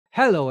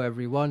Hello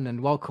everyone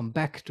and welcome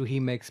back to He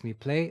Makes Me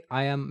Play.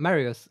 I am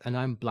Marius and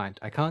I'm blind.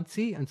 I can't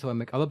see and so I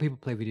make other people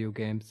play video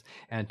games.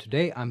 And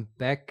today I'm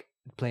back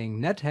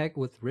playing Nethack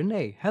with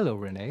René. Hello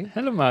René.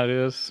 Hello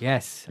Marius.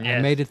 Yes,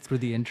 I made it through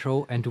the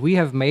intro and we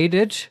have made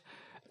it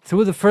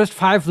through the first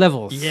 5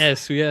 levels.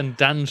 Yes, we are in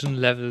dungeon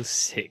level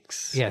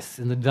 6. Yes,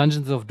 in the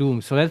Dungeons of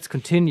Doom. So let's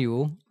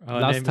continue.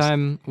 Last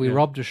time we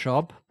robbed a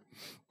shop.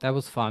 That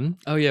was fun.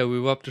 Oh yeah, we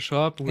robbed the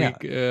shop. We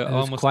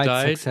almost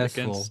died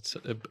against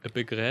a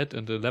big rat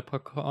and a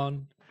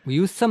leprechaun. We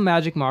used some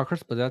magic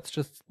markers, but that's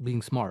just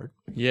being smart.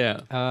 Yeah.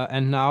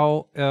 And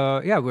now,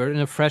 we're in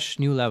a fresh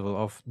new level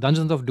of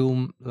Dungeons of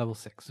Doom level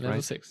 6, right?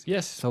 Level 6,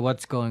 yes. So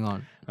what's going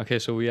on? Okay,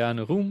 so we are in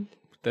a room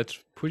that's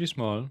pretty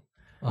small.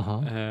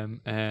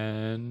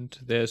 And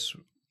there's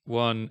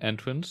one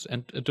entrance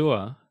and a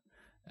door.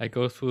 I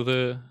go through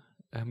the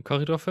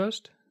corridor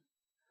first?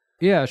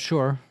 Yeah,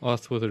 sure. Or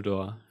through the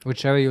door?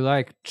 Whichever you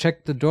like.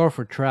 Check the door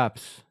for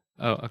traps.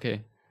 Oh,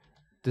 okay.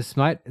 This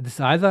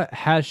either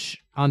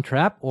hash on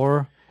trap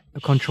or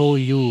control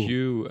U.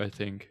 You, I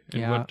think.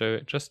 In what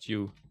just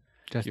you.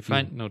 Just you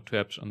find no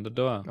traps on the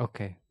door.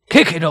 Okay.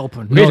 Kick it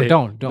open. Really?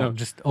 No, don't. No.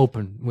 Just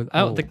open with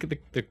O.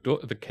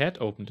 The cat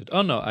opened it.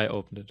 Oh no, I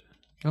opened it.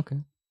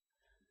 Okay.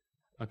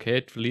 Okay,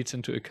 it leads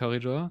into a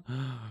corridor.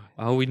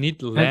 Oh, we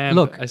need lamp.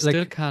 Look, I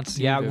still can't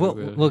see. Yeah,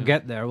 we'll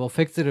get there. We'll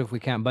fix it if we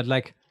can. But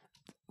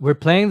we're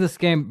playing this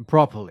game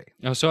properly.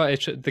 Oh, so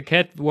the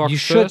cat walks first? You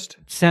should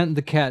send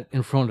the cat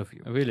in front of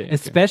you. Really?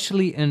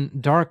 Especially in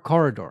dark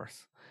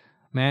corridors.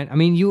 Man, I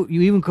mean, you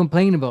even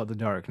complain about the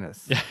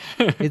darkness.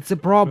 It's a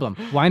problem.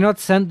 Why not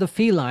send the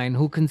feline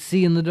who can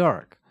see in the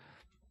dark?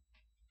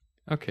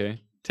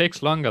 Okay.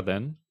 Takes longer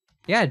then.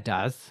 Yeah, it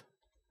does.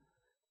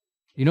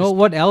 You know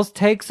what else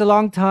takes a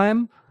long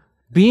time?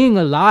 Being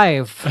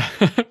alive.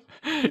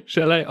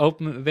 Shall I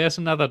open? There's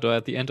another door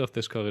at the end of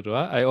this corridor.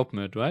 I open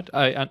it, right?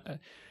 I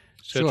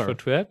search for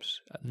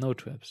traps. No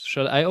traps.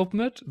 Shall I open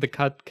it? The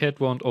cat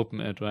won't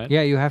open it, right?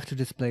 Yeah, you have to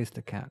displace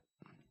the cat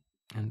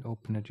and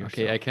open it yourself.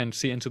 Okay, I can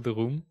see into the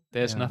room.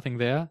 There's nothing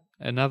there.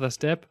 Another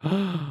step.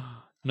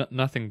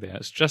 Nothing there.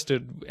 It's just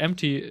an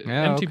empty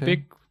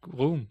big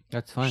room.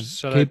 That's fine.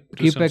 Shall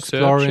keep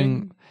exploring.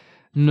 Searching?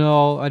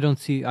 No, I don't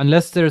see.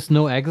 Unless there's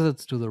no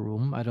exits to the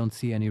room, I don't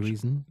see any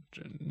reason.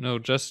 No,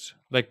 just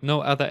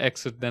no other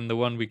exit than the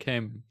one we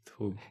came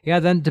through. Yeah,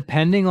 then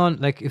depending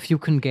on if you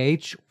can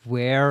gauge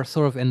where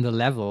sort of in the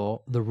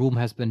level the room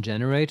has been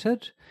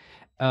generated,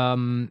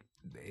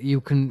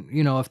 you can,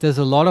 if there's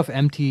a lot of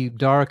empty,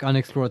 dark,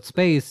 unexplored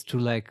space to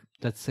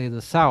let's say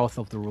the south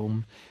of the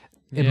room,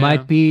 it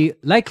might be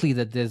likely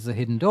that there's a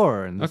hidden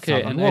door in the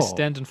southern wall. I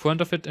stand in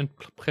front of it and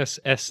press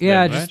S.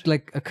 Yeah, then, just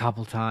right? a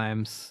couple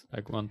times.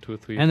 1, 2,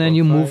 3. And 4, then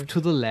you 5. move to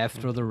the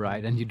left or the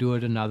right, and you do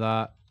it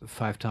another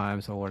 5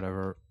 times or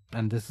whatever.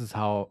 And this is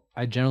how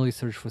I generally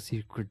search for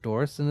secret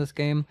doors in this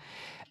game.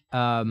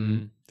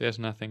 There's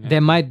nothing.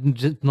 There might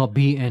just not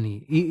be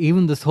any.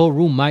 Even this whole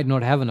room might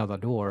not have another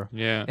door.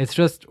 Yeah. It's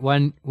just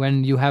when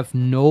you have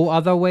no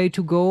other way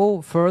to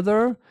go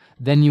further,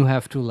 then you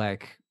have to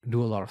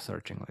do a lot of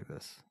searching like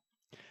this.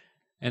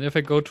 And if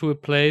I go to a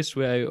place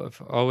where I've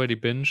already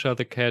been, shall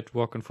the cat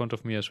walk in front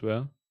of me as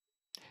well?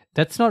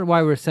 That's not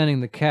why we're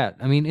sending the cat.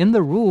 I mean, in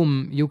the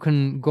room, you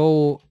can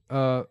go...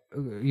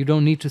 you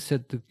don't need to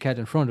set the cat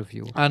in front of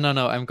you.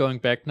 No, I'm going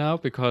back now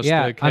because the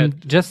cat... I'm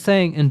just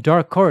saying in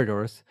dark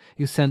corridors,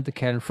 you send the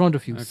cat in front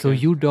of you so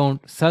you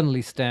don't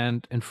suddenly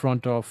stand in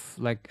front of,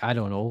 I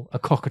don't know, a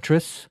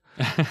cockatrice.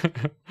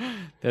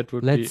 That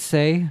would Let's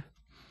say.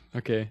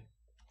 Okay.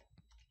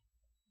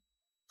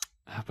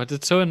 But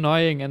it's so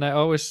annoying and I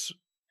always...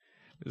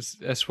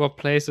 I swap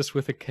places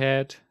with a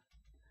cat.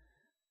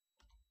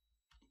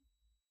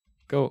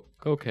 Go,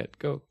 cat,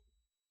 go.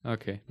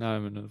 Okay, now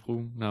I'm in a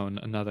room, now in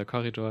another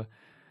corridor.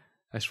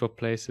 I swap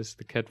places,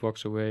 the cat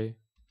walks away.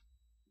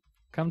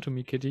 Come to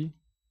me, kitty.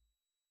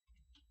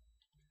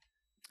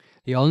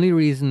 The only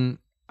reason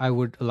I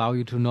would allow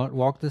you to not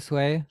walk this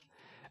way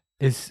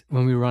is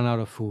when we run out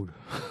of food.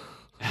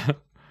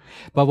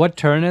 But what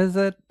turn is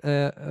it?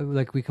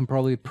 We can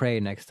probably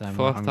pray next time.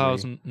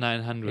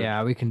 4,900.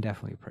 Yeah, we can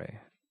definitely pray.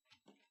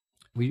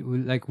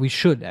 We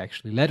should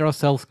actually let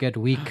ourselves get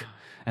weak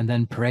and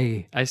then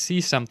pray. I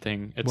see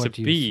something. It's a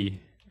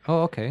bee.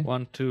 Oh, okay.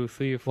 1, 2,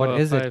 3, 4, what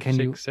is 5, it? Can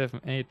 6,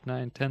 7, 8,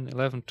 9, 10,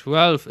 11,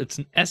 12. It's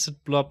an acid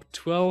blob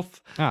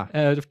 12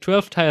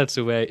 tiles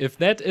away. If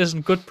that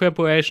isn't good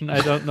preparation,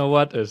 I don't know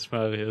what is,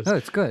 Marius. No,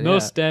 it's good. No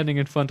standing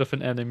in front of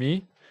an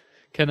enemy.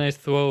 Can I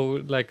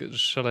throw,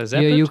 shall I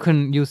zap it? Yeah, you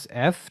can use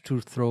F to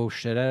throw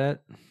shit at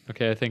it.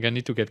 Okay, I think I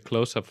need to get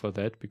close up for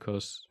that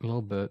because... A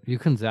little bit. You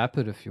can zap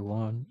it if you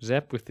want.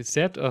 Zap with the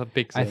Z or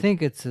big Z? I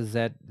think it's a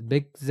Z.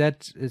 Big Z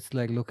is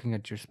like looking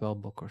at your spell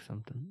book or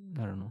something.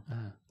 I don't know.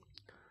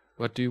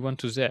 What do you want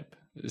to zap?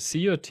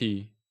 C or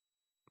T?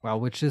 Well,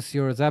 which is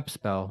your zap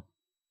spell?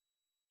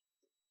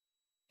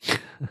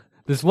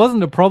 This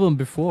wasn't a problem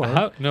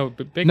before. No,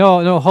 big.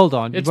 No, hold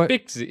on. It's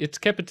big Z. It's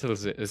capital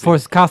Z. For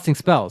casting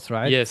spells,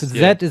 right? Yes. So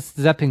Z is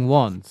zapping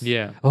wands.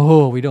 Yeah.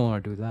 Oh, we don't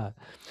want to do that.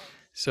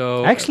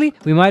 So Actually,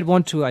 we might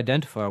want to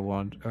identify a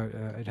wand.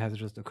 It has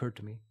just occurred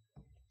to me.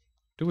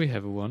 do we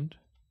have a wand?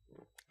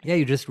 Yeah,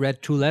 you just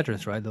read 2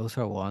 letters, right? Those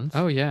are wands.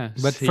 Oh yeah.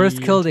 But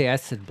first kill the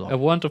acid blob. A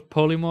wand of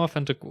polymorph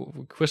and a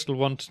crystal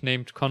wand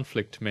named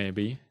conflict,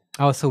 maybe.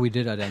 Oh, so we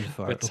did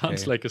identify. That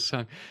sounds like a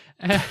song.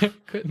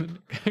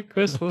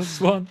 Crystal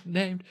wand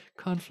named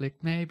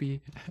conflict,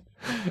 maybe.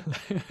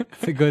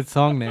 It's a good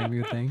song name,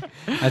 you think?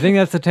 I think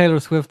that's a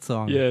Taylor Swift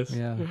song. Yes.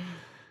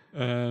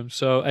 Yeah.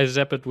 So I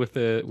zap it with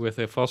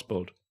a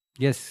frostbolt.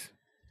 Yes.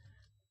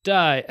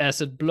 Die,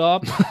 acid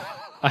blob.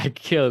 I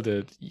killed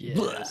it.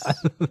 Yes.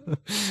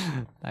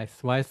 Nice.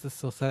 Why is this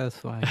so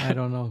satisfying? I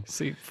don't know.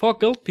 See, 4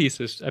 gold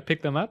pieces. I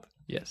picked them up.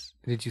 Yes.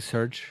 Did you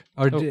search?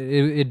 Or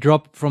it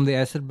dropped from the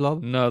acid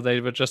blob? No, they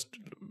were just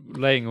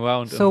laying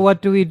around. So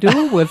what do we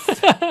do with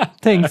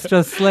things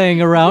just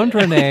laying around,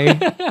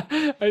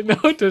 René? I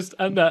noticed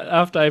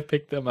after I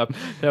picked them up,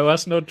 there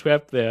was no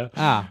trap there.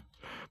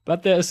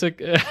 But there's a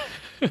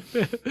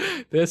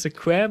there's a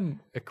cram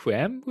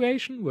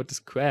ration. What is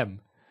cram?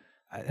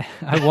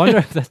 I wonder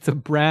if that's a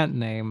brand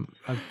name.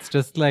 It's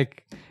just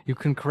like you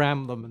can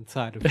cram them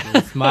inside of you.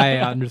 It's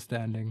my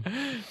understanding.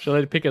 Shall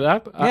I pick it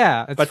up?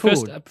 Yeah, it's but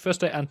food.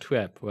 First I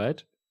untrap,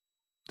 right?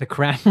 The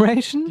cram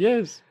ration?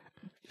 Yes.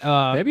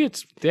 Maybe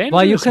it's dangerous.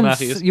 Well, you can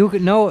Marius. you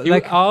know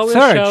like always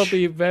search. Shall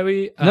be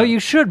very. No,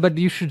 you should, but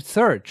you should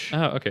search.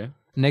 Oh, okay.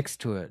 Next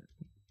to it.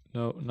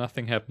 No,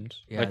 nothing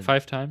happens. Yeah. Like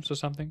 5 times or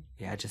something.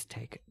 Yeah, just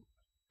take it.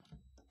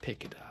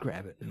 Pick it up.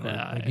 Grab it.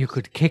 Nice. Like you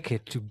could kick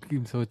it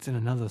so it's in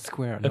another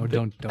square. No,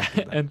 don't do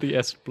that. And the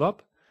acid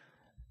blob.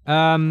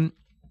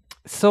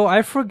 So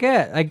I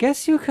forget. I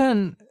guess you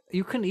can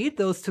eat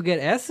those to get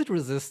acid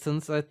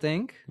resistance, I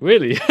think.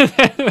 Really?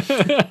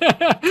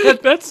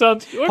 That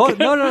sounds okay.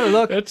 No,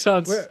 look. That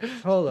sounds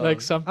hold on.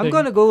 like something. I'm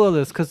gonna Google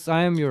this because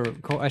I am your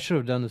I should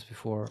have done this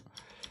before.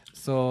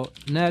 So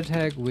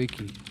Nethack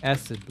wiki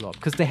acid blob,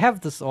 because they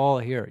have this all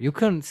here. You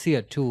can see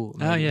it too.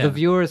 Yeah. The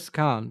viewers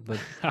can't, but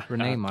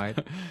René might.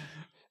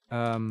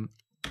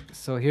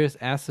 So here's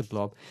acid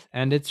blob,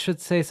 and it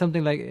should say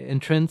something like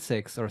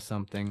intrinsics or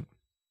something.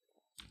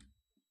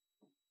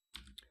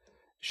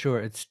 Sure,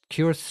 it's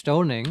cures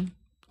stoning.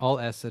 All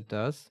acid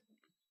does.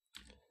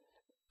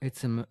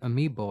 It's an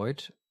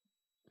amoeboid.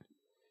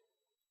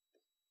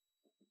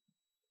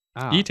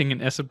 Eating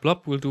an acid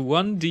blob will do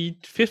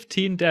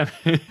 1d15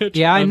 damage.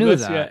 Yeah, I knew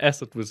unless that. you're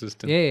acid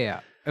resistant. Yeah.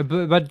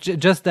 But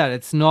just that,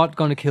 it's not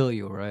gonna kill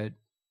you, right?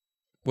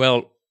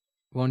 Well,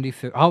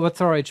 1d5. Oh,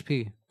 what's our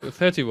HP?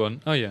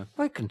 31. Oh yeah.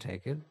 I can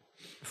take it.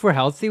 If we're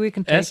healthy, we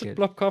can take Acid it.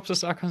 blob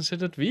corpses are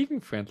considered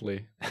vegan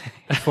friendly.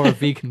 For a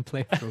vegan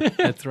playthrough.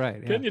 That's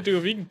right. Yeah. Can you do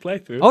a vegan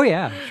playthrough? Oh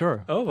yeah,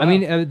 sure. Oh, wow. I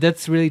mean,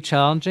 that's really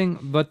challenging,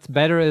 but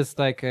better is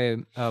like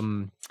a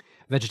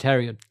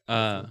vegetarian.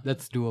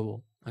 That's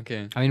doable.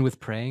 Okay. I mean, with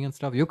praying and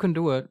stuff, you can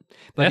do it.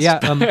 But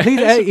Acid- please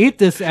eat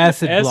this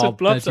acid blob Acid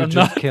blobs that you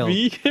are just not killed.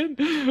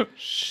 vegan.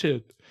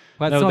 Shit.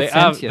 But No, it's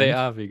not sentient. they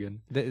are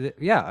vegan.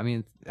 Yeah, I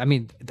mean,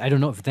 I don't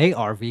know if they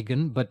are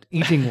vegan, but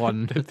eating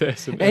one.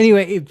 There's an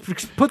Anyway,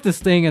 put this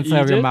thing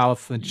inside of Eat your it?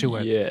 mouth and chew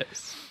it.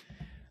 Yes.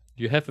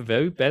 You have a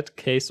very bad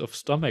case of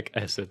stomach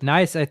acid.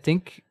 Nice, I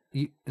think.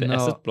 The No.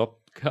 acid blob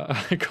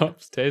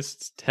corpse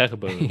tastes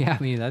terrible. Yeah,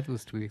 I mean, that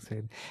was too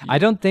exciting. I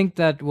don't think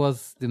that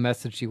was the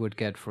message you would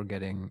get for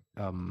getting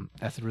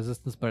acid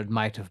resistance, but it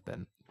might have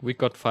been. We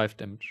got 5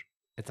 damage.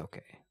 It's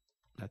okay.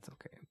 That's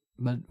okay.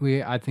 But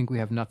I think we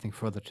have nothing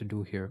further to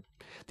do here.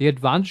 The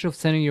advantage of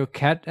sending your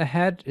cat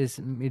ahead is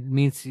it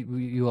means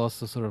you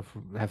also sort of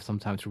have some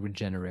time to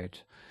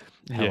regenerate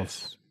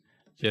health.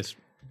 Yes.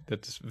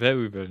 That is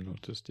very well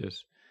noticed,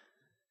 yes.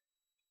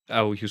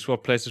 Oh, you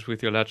swap places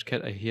with your large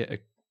cat. I hear a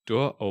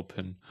door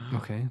open.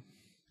 Okay.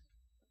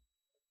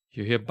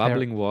 You hear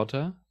bubbling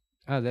water.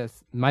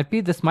 This might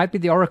be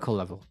the oracle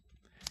level.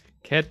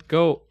 Cat,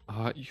 go.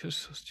 Oh, you're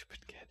so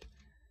stupid, cat.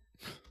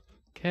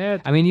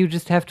 Cat. I mean, you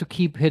just have to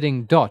keep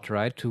hitting dot,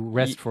 right, to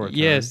rest for a turn.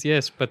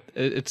 Yes, but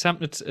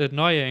it's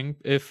annoying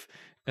if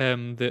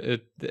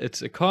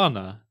it's a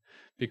corner,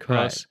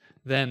 because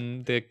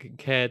then the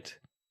cat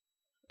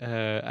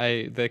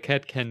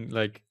can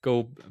like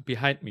go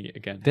behind me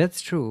again.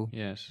 That's true.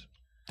 Yes.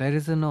 That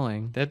is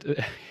annoying. That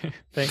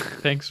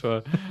thanks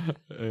for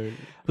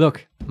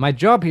Look, my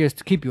job here is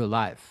to keep you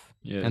alive.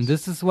 Yes. And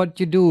this is what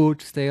you do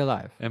to stay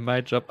alive. And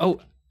my job.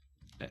 Oh,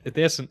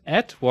 there's an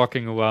ad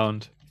walking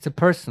around. It's a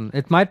person.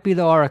 It might be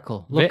the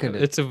oracle. Look at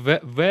it. It's a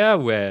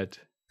were-rat.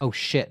 Oh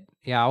shit.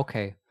 Yeah,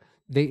 okay.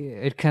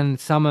 It can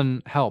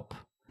summon help.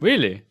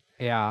 Really?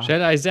 Yeah.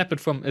 Shall I zap it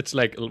from? It's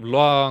like a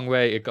long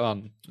way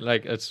gone.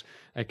 Like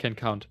I can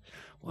count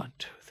 1,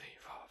 2, 3,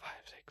 4, 5,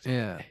 6, 7,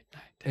 8, 9,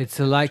 10. It's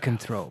a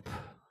lycanthrope.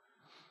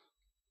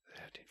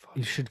 13, 14,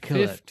 You should kill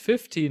it.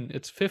 15.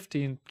 It's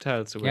 15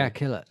 tiles away. Yeah,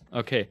 kill it.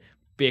 Okay.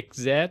 Big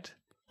Z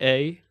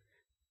A.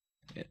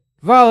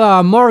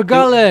 Voila, more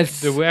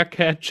gullets! The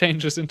werecat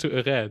changes into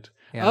a rat.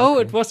 Yeah, oh,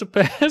 okay. it was a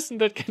person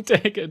that can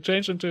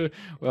change into.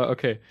 Well,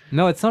 okay.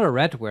 No, it's not a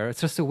rat were. It's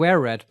just a were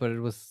rat, but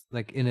it was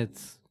like in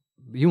its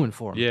human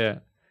form. Yeah,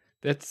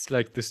 that's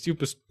like the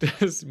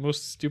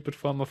most stupid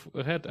form of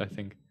rat, I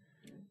think.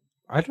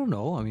 I don't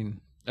know. I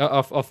mean,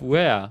 of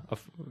where?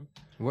 Of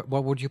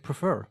what would you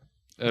prefer?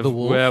 the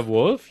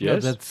werewolf? No,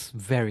 Yes. that's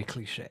very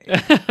cliche.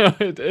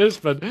 It is,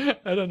 but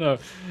I don't know.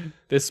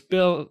 The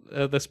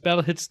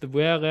spell hits the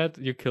were-rat,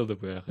 you kill the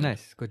were-rat.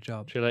 Nice, good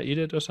job. Shall I eat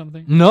it or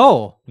something?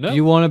 No. No? Do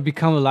you want to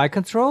become a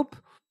lycanthrope?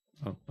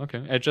 Oh,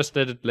 okay. I just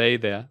let it lay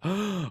there.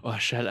 Or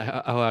shall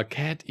our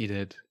cat eat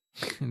it?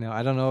 No,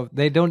 I don't know.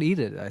 They don't eat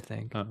it, I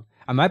think. Oh,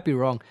 I might be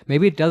wrong.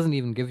 Maybe it doesn't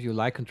even give you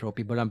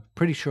lycanthropy, but I'm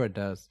pretty sure it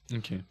does.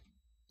 okay.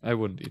 I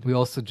wouldn't eat it. We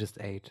also just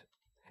ate.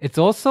 It's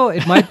also,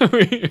 it might...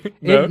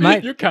 No,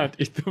 might- you can't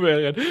eat the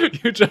were-rat.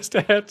 You just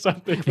had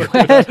something. You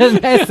had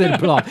an acid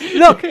block.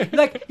 Look,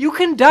 like, you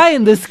can die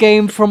in this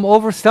game from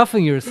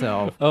overstuffing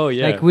yourself. Oh,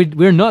 yeah. Like,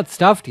 we're not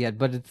stuffed yet,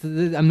 but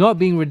I'm not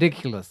being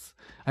ridiculous.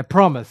 I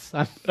promise.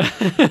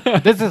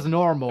 This is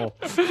normal.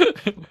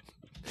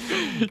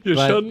 You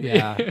But, shouldn't.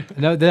 yeah.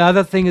 No, the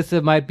other thing is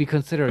it might be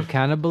considered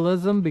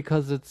cannibalism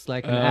because it's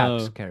like an Oh.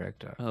 apps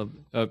character.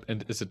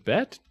 And is it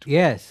bad?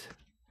 Yes.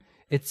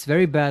 It's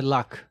very bad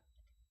luck.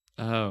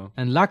 Oh.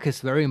 And luck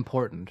is very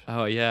important.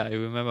 Oh, yeah. I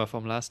remember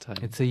from last time.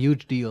 It's a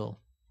huge deal.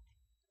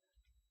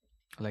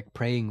 Like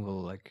praying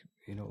will, like,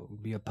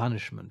 be a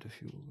punishment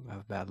if you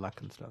have bad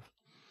luck and stuff.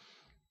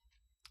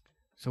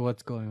 So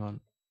what's going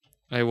on?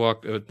 I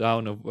walked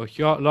down a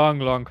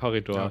long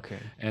corridor Okay.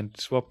 and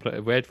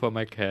wait for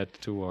my cat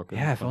to walk. in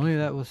Yeah, if front only of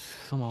me. that was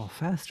somehow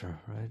faster,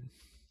 right?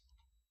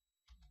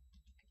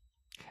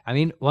 I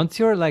mean, once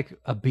you're like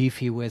a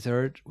beefy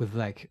wizard with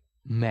like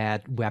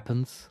mad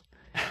weapons,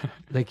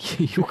 like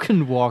you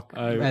can walk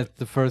as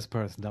the first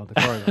person down the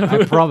corridor.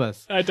 I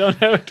promise. I don't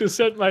have to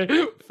set my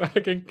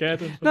fucking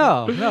cat in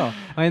front of No.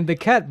 I mean, the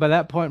cat by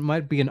that point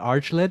might be an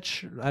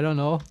archlich. I don't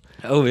know.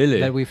 Oh, really?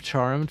 That we've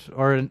charmed,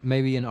 or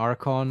maybe an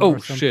archon. Oh, or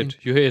something.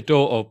 shit. You hear a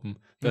door open.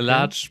 The Okay.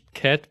 large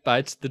cat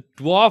bites the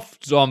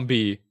dwarf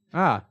zombie.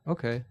 Ah,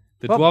 okay.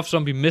 The Well- dwarf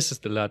zombie misses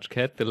the large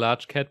cat. The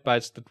large cat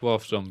bites the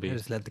dwarf zombie.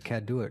 Just let the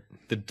cat do it.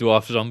 The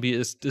dwarf zombie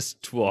is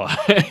destroyed.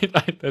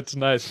 That's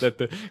nice that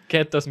the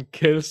cat doesn't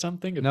kill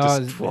something. It No,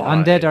 destroys.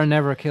 undead are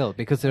never killed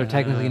because they're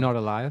technically not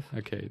alive.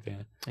 Okay,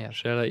 there. Yeah.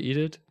 Shall I eat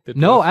it? The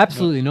No, dwarf?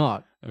 absolutely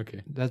not.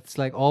 Okay. That's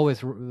like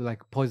always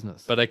like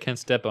poisonous. But I can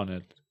step on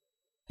it.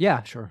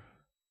 Yeah, sure.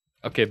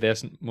 Okay,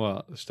 there's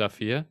more stuff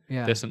here.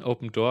 Yeah. There's an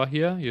open door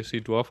here. You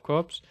see dwarf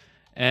corpse.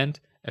 And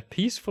a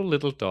peaceful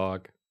little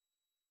dog.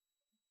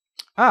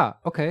 Ah,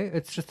 okay.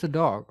 It's just a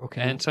dog.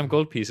 Okay. And some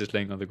gold pieces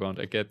laying on the ground.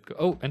 I get...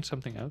 Oh, and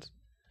something else.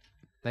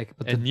 like,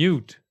 but A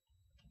newt.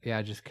 yeah,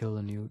 I just kill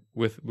the newt.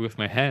 With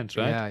my hands,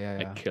 right? Yeah.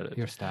 I kill it.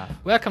 Your staff.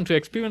 Welcome to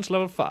experience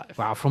level 5.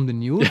 Wow, from the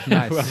newt?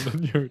 Nice. Well,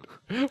 the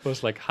newt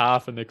was like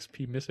half an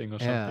XP missing or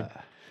something.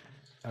 Yeah.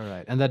 All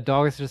right. And that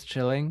dog is just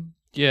chilling?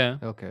 Yeah.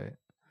 Okay.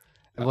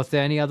 Was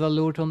there any other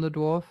loot on the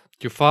dwarf?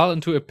 You fall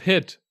into a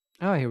pit.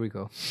 Oh, here we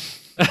go.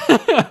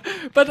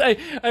 But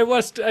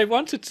I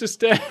wanted to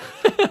stay.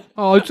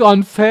 Oh, it's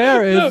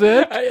unfair, is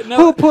it? no.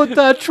 Who put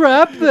that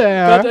trap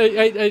there?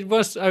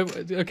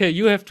 But okay.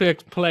 You have to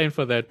explain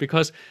for that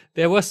because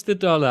there was the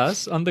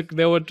dollars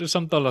there were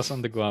some dollars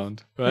on the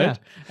ground, right? Yeah.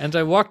 And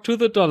I walked to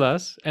the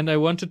dollars and I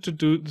wanted to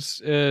do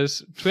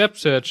trap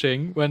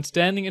searching when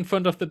standing in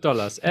front of the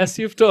dollars, as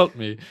you've told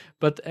me.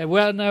 But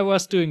when I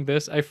was doing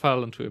this, I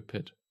fell into a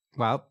pit.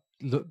 Well,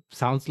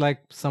 sounds like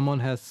someone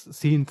has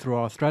seen through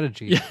our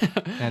strategy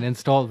and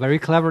installed very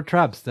clever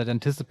traps that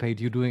anticipate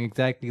you doing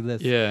exactly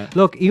this. Yeah.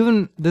 Look,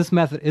 even this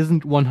method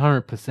isn't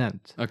 100%.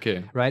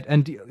 Okay. Right?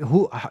 And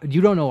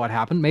you don't know what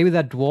happened. Maybe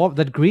that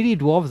greedy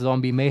dwarf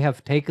zombie may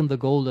have taken the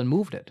gold and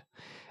moved it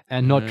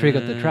and not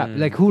triggered the trap.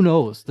 Like, who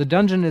knows? The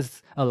dungeon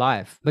is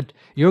alive, but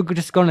you're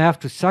just gonna have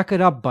to suck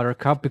it up,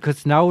 Buttercup,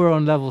 because now we're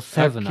on level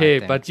 7. Okay, I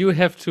think. but you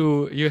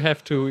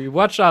have to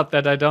watch out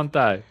that I don't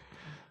die.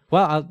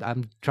 Well,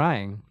 I'm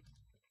trying.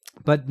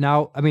 But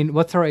now, I mean,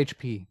 what's our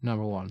HP,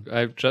 number 1?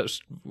 I've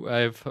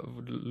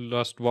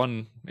lost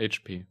 1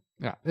 HP.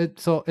 Yeah,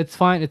 so it's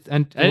fine.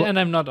 And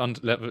I'm not on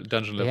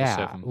dungeon level yeah,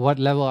 7. what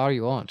level are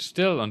you on?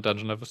 Still on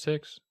dungeon level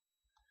 6.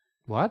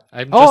 What?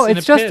 I'm Oh, just in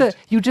it's a just pit.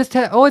 you just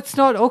had. Oh, it's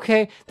not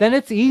okay. Then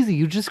it's easy.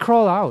 You just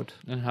crawl out.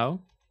 And how?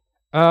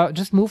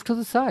 Just move to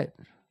the side.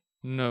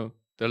 No.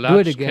 The it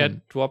large again.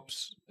 cat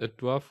drops a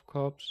dwarf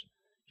corpse.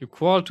 You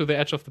crawl to the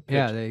edge of the pit.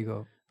 Yeah, there you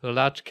go. The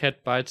large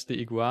cat bites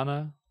the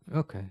iguana.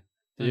 Okay.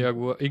 The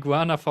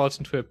iguana falls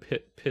into a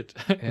pit.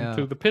 Yeah.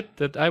 Into the pit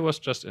that I was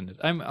just in it.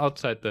 I'm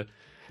outside the...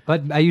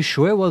 But are you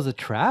sure it was a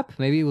trap?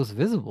 Maybe it was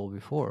visible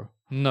before.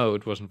 No,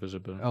 it wasn't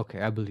visible.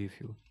 Okay, I believe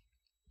you.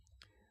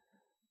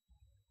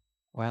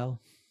 Well,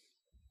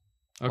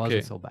 Okay.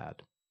 wasn't so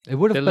bad. It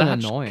would The have been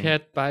large annoying.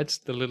 cat bites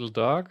the little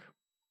dog.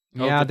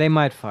 Yeah, Oh, they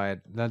might fight.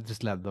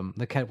 Just let them.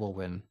 The cat will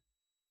win.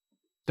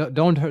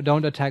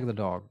 Don't attack the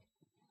dog.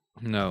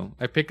 No,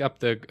 I pick up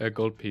the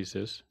gold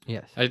pieces.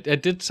 Yes. I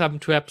did some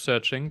trap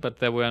searching, but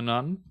there were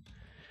none.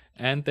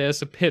 And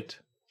there's a pit.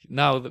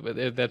 Now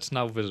that's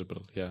now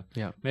visible. Yeah.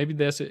 Yeah. Maybe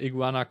there's an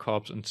iguana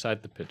corpse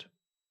inside the pit.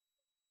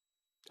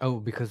 Oh,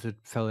 because it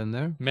fell in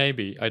there?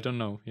 Maybe, I don't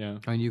know. Yeah.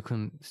 And you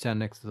can stand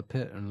next to the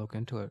pit and look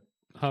into it.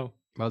 How?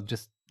 Well,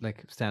 just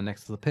like stand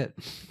next to the pit.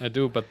 I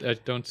do, but I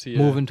don't see.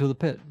 Move into the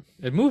pit.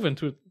 I move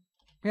into.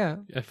 Yeah.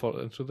 I fall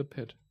into the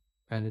pit.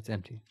 And it's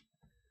empty.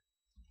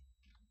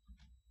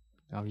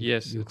 Now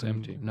Yes, you it's can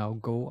empty. now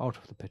go out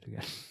of the pit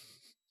again.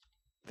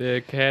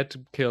 The cat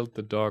killed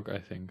the dog, I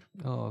think.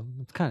 Oh,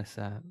 it's kind of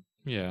sad.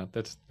 Yeah,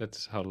 that's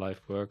how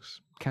life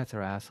works. Cats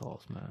are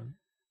assholes, man.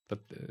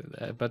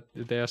 But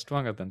they are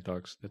stronger than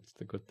dogs. That's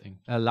the good thing.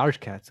 Large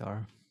cats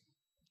are.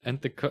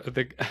 And the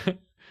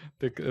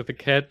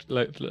cat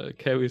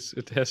carries.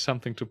 It has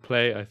something to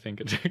play. I think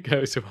it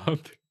carries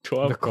around the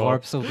dwarf. The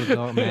corpse of the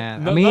dog,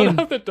 man. No, I mean,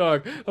 not of the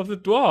dog, of the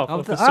dwarf,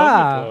 of the zombie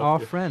dwarf. our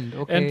friend.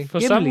 Okay. And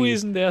for some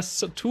reason, there's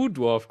 2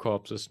 dwarf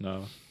corpses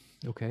now.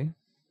 Okay.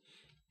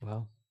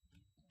 Well,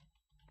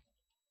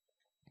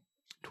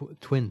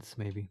 twins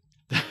maybe.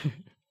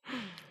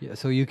 Yeah.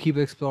 So you keep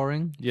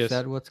exploring. Yes. Is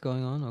that what's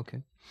going on?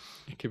 Okay.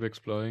 I keep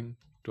exploring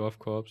dwarf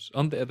corpse.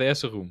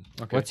 There's a room.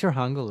 Okay. What's your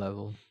hunger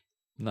level?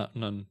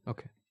 None.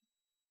 Okay.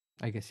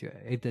 I guess you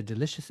ate the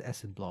delicious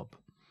acid blob.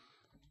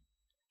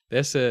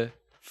 There's a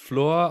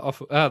floor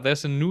of.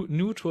 There's a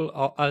neutral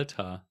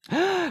altar.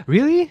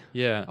 Really?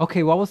 Yeah.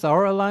 Okay. What was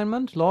our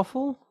alignment?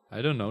 Lawful?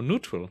 I don't know.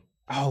 Neutral.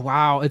 Oh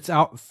wow! It's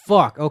out.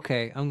 Fuck.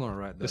 Okay, I'm gonna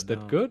write that. Is that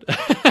down. good?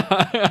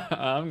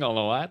 I'm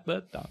gonna write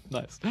that down.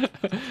 Nice.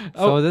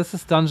 So this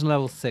is dungeon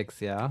level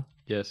 6, yeah?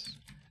 Yes.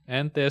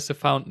 And there's a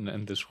fountain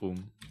in this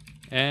room.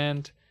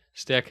 And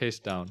staircase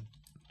down.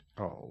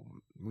 Oh,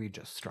 we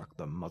just struck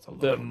the mother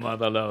The lode.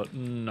 mother lode.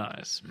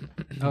 Nice.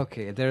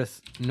 Okay, there's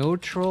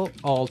neutral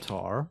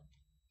altar.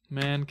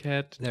 Man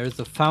cat. There's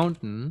a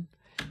fountain.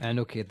 And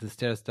okay, the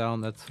stairs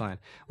down, that's fine.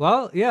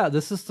 Well, yeah,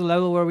 this is the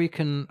level where we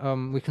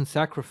can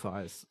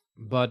sacrifice.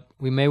 But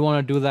we may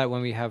want to do that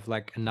when we have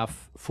like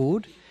enough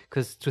food.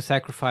 Because to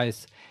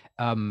sacrifice,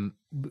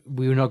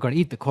 we're not going to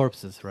eat the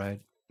corpses,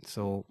 right?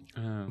 So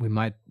we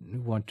might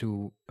want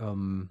to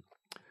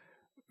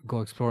go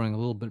exploring a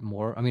little bit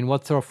more. I mean,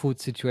 what's our food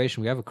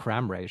situation? We have a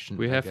cram ration.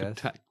 We have a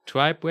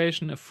tribe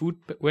ration, a food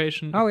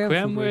ration, a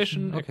cram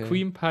ration, okay. A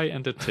cream pie,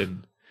 and a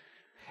tin.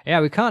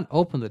 Yeah, we can't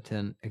open the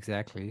tin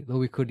exactly, though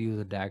we could use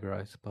a dagger,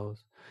 I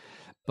suppose.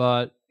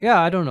 But yeah,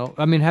 I don't know.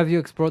 I mean, have you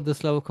explored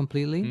this level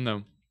completely?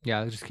 No.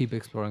 Yeah, just keep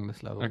exploring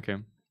this level. Okay.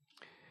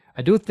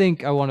 I do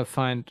think I want to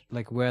find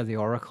like where the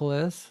oracle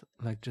is,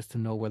 like just to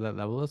know where that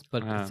level is.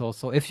 But it's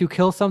also, if you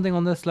kill something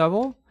on this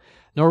level,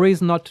 no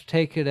reason not to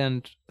take it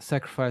and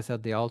sacrifice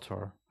at the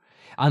altar.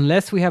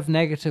 Unless we have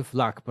negative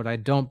luck, but I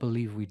don't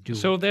believe we do.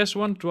 So there's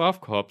 1 dwarf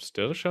corpse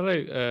still. Shall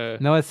I?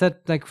 No, I said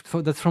like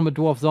that's from a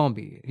dwarf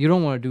zombie. You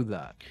don't want to do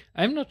that.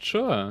 I'm not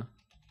sure.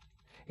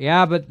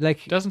 Yeah, but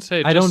like It doesn't say.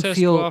 It I just don't says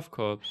feel dwarf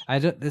corpse. I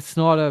don't. It's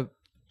not a.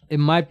 It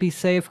might be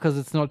safe because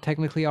it's not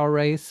technically our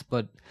race,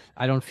 but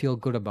I don't feel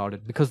good about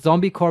it because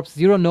zombie corpses.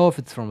 You don't know if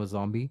it's from a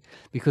zombie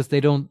because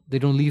they don't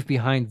leave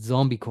behind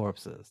zombie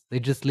corpses. They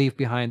just leave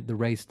behind the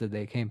race that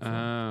they came from.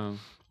 Oh.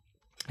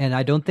 And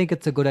I don't think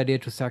it's a good idea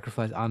to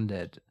sacrifice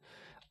undead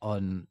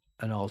on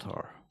an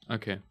altar.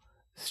 Okay.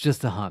 It's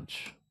just a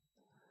hunch.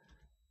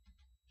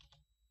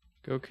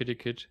 Go, kitty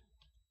kid.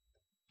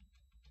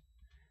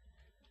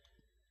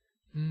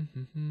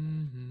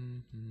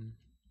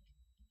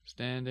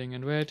 Standing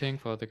and waiting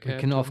for the cat. We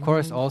can, of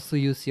course, also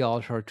use the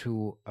altar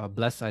to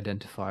bless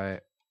identify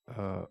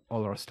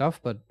all our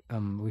stuff, but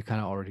we kind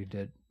of already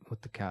did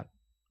with the cat.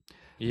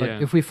 Yeah.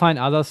 But if we find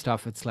other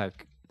stuff, it's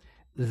like,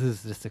 this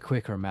is just a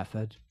quicker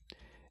method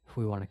if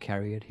we want to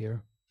carry it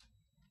here.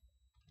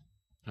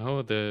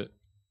 Oh,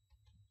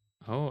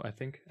 I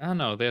think.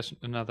 No, there's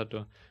another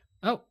door.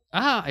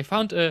 I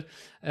found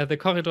the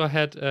corridor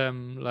had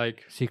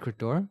like Secret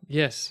door?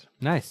 yes.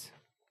 Nice.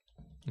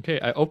 Okay,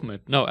 I open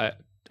it. No, I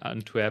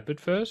untrap it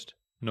first.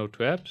 No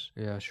traps.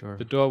 Yeah, sure.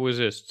 The door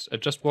resists. I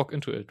just walk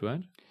into it,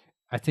 right?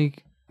 I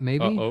think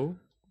maybe. Uh-oh.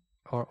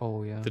 Or,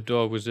 oh, yeah. The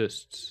door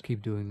resists.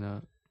 Keep doing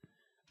that.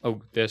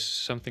 Oh, there's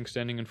something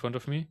standing in front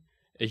of me.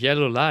 A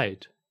yellow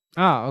light.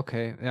 Ah,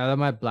 okay. Yeah, that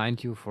might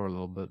blind you for a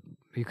little bit.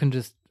 You can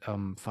just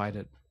fight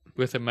it.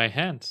 With my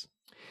hands.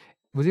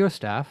 With your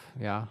staff,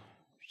 yeah.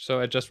 So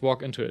I just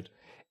walk into it.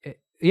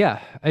 Yeah,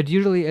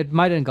 it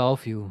might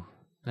engulf you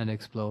and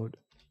explode.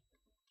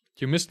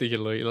 You miss the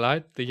yellow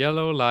light. The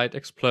yellow light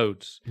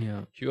explodes.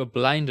 Yeah. You are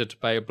blinded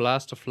by a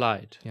blast of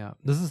light. Yeah.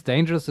 This is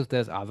dangerous if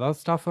there's other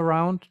stuff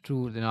around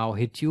to now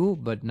hit you,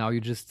 but now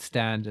you just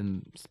stand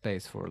in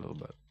space for a little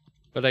bit.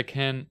 But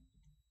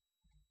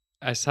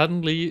I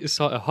suddenly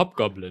saw a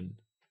hobgoblin.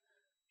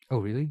 Oh,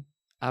 really?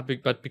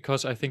 But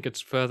because I think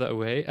it's further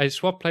away. I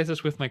swap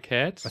places with my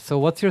cats. So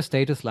what's your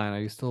status line? Are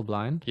you still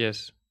blind?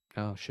 Yes.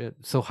 Oh, shit.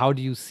 So how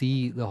do you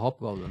see the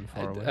hobgoblin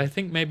far away? I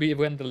think maybe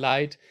when the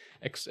light...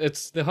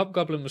 the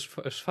hobgoblin is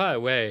far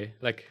away.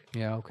 Like,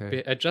 yeah,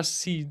 okay. I just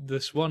see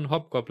this one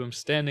hobgoblin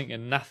standing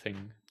in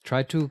nothing.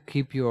 Try to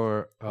keep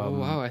your... oh,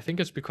 wow. I think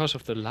it's because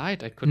of the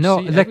light. I could no,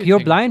 see like you're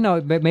everything. blind now.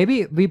 But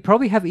maybe we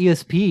probably have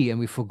ESP and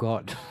we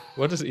forgot.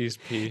 What is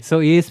ESP? So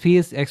ESP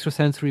is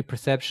extrasensory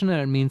perception, and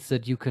it means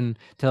that you can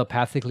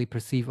telepathically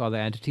perceive other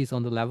entities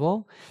on the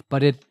level,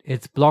 but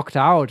it's blocked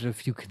out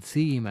if you can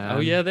see, man.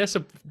 Oh yeah, there's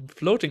a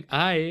floating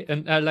eye,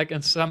 and like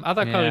in some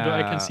other corridor,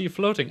 I can see a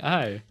floating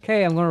eye.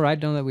 Okay, I'm gonna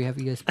write down that we have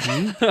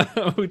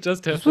ESP. We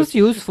just have. This was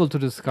useful to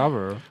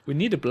discover. We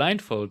need a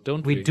blindfold,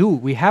 don't we? We do.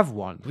 We have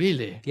one.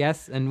 Really?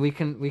 Yes, and we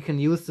can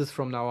use this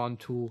from now on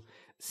to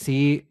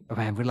see. Oh,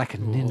 man, we're like a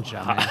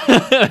ninja,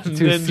 man.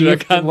 To see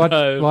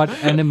what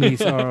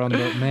enemies are on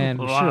the man.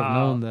 We should have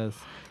known this.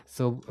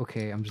 So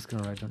okay, I'm just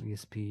gonna write down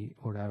ESP,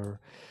 whatever.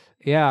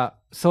 Yeah.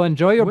 So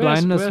enjoy your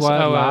blindness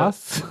while it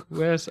lasts.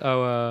 Where's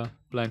our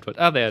blindfold?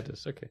 Ah, there it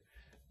is. Okay.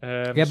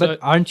 Yeah, but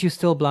aren't you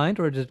still blind,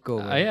 or did it go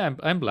away?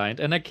 I'm blind,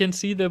 and I can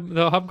see the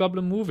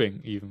hobgoblin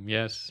moving. Even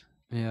yes.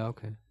 Yeah.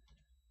 Okay.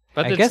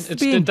 But I guess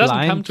it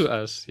doesn't come to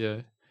us.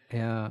 Yeah.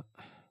 Yeah.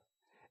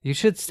 You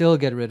should still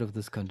get rid of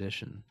this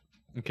condition.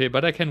 Okay,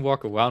 but I can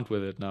walk around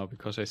with it now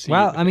because I see.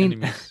 Well, I mean,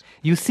 enemies.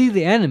 You see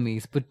the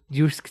enemies, but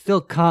you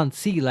still can't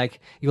see. Like,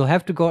 you'll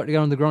have to go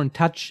on the ground and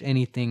touch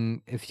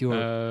anything if you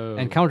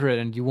encounter it,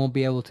 and you won't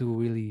be able to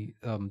really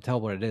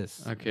tell what it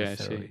is. Okay, I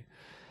see.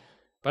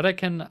 But I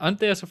can. And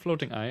there's a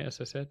floating eye,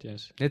 as I said.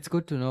 Yes. It's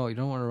good to know. You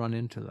don't want to run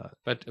into that.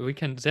 But we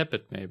can zap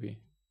it, maybe.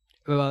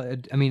 Well,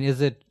 I mean,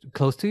 is it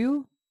close to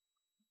you?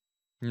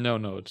 No,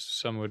 it's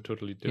somewhere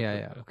totally different.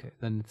 Yeah. Okay,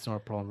 then it's not a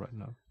problem right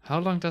now. How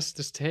long does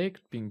this take,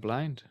 being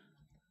blind?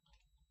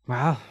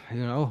 Well,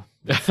 in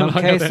some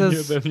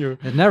cases,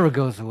 it never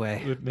goes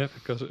away. It never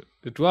goes.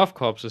 The dwarf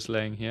corpse is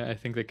laying here. I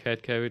think the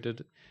cat carried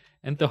it.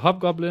 And the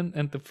hobgoblin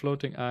and the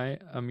floating eye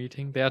are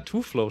meeting. There are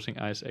two floating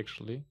eyes,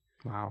 actually.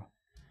 Wow.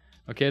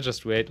 Okay,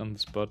 just wait on the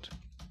spot.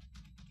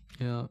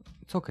 Yeah,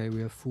 it's okay.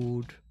 We have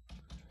food.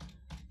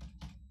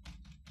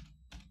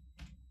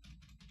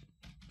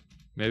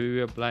 Maybe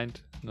we are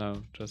blind now,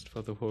 just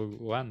for the whole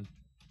run.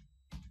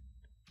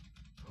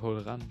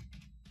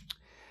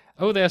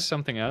 Oh, there's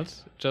something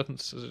else.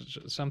 Just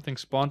something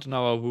spawned in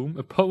our room.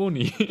 A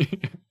pony.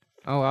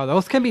 Oh, wow.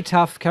 Those can be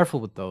tough. Careful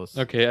with those.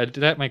 Okay, I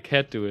let my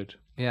cat do it.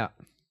 Yeah.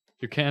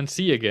 You can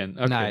see again.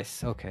 Okay.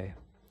 Nice. Okay.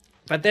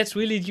 But that's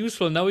really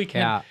useful. Now we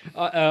can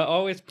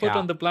always put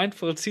on the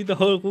blindfold, see the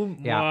whole room.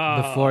 Yeah,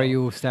 wow. Before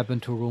you step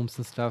into rooms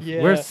and stuff.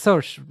 Yeah. We're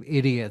such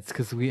idiots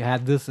because we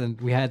had this and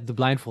we had the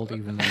blindfold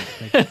even.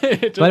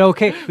 But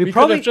okay, we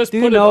probably could have just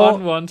do put know. It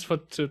on once for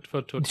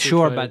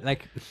Sure, but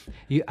like,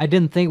 I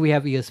didn't think we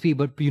have ESP,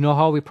 but you know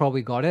how we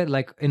probably got it?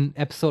 Like in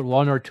episode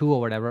 1 or 2 or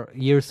whatever,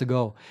 years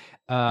ago,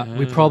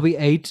 we probably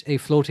ate a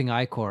floating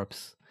eye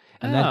corpse,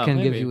 and that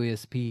can give you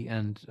ESP.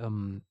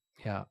 And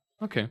yeah.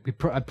 Okay.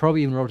 I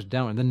probably even wrote it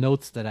down in the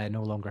notes that I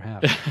no longer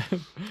have.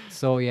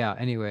 So yeah,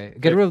 anyway,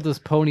 get rid of this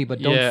pony,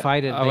 but don't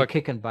fight it. They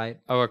kick and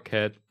bite. Our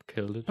cat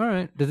killed it. All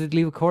right. Does it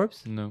leave a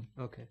corpse? No.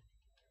 Okay.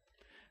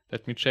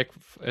 Let me check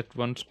at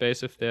one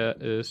space if there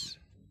is.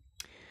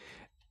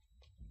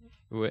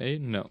 Wait,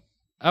 no.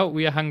 Oh,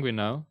 we are hungry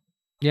now.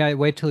 Yeah,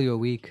 wait till you're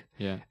weak.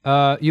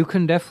 Yeah. You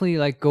can definitely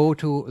like go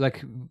to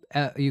like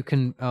you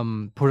can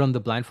put on the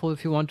blindfold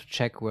if you want to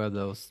check where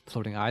those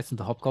floating eyes and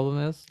the hobgoblin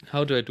is.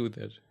 How do I do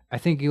that? I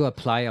think you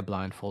apply a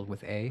blindfold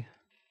with A.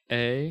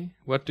 A.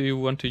 What do you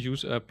want to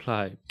use or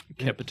apply?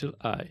 Capital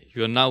I.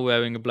 You are now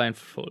wearing a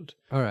blindfold.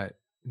 All right.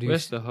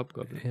 Where's the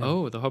hobgoblin? Yeah.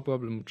 Oh, the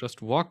hobgoblin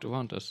just walked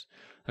around us.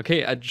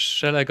 Okay,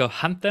 shall I go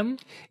hunt them?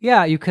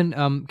 Yeah, you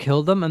can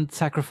kill them and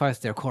sacrifice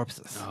their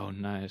corpses. Oh,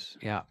 nice.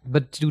 Yeah,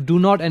 but do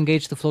not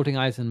engage the floating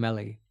eyes in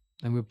melee,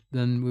 and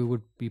then we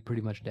would be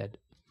pretty much dead.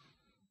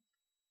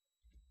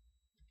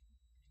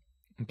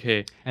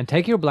 Okay. And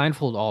take your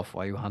blindfold off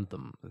while you hunt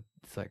them.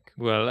 It's like...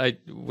 Well, I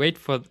wait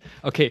for...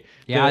 Okay.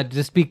 Yeah,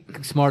 just be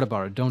smart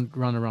about it. Don't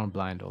run around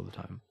blind all the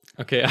time.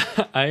 Okay,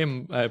 I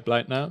am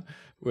blind now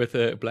with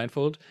a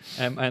blindfold,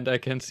 and I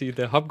can see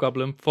the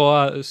hobgoblin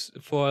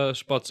four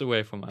spots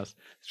away from us.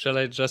 Shall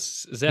I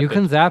just zap You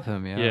can zap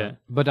him, yeah. Yeah.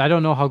 But I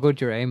don't know how good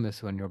your aim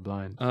is when you're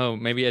blind. Oh,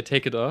 maybe I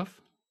take it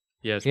off?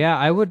 Yes. Yeah,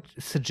 I would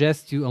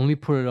suggest you only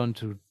put it on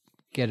to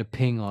get a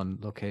ping on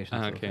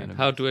locations. Okay,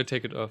 how do I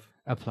take it off?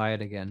 Apply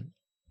it again.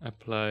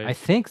 Apply. I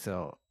think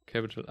so.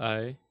 Capital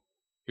I.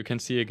 You can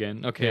see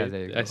again. Okay, yeah,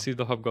 there you go. I see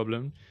the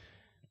hobgoblin.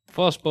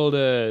 Force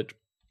bolted.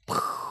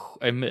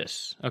 I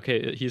miss.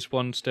 Okay, he's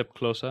one step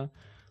closer.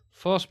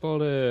 Force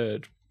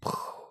bolted.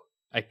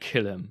 I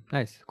kill him.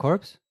 Nice.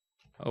 Corpse?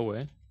 Oh,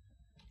 wait.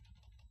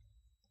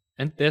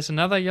 And there's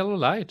another yellow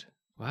light.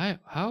 Why?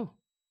 How?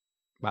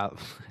 Well,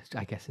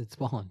 I guess it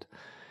spawned.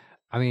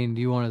 I mean,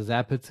 do you want to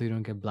zap it so you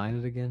don't get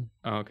blinded again?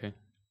 Oh, okay.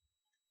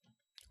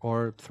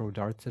 Or throw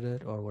darts at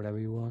it or whatever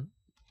you want.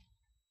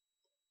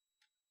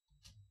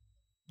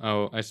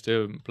 Oh, I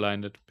still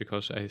blinded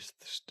because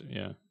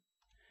yeah.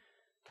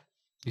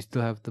 You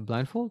still have the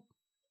blindfold?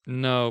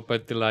 No,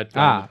 but the light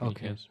blinded me,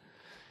 okay. Yes.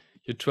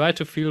 You try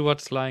to feel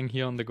what's lying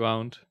here on the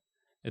ground.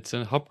 It's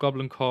a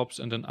hobgoblin corpse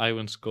and an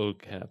iron skull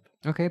cap.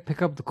 Okay,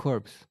 pick up the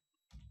corpse.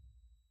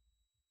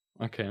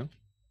 Okay.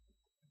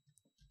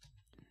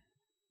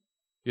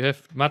 You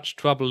have much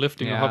trouble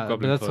lifting a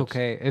hobgoblin but that's corpse.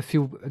 okay. If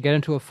you get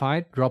into a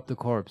fight, drop the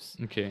corpse.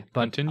 Okay,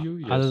 But continue.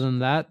 Yes. Other than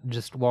that,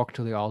 just walk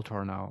to the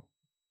altar now.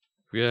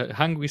 We are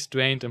hungry,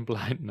 strained, and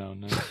blind now.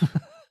 No?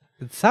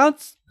 It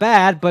sounds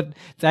bad, but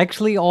it's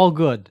actually all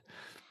good.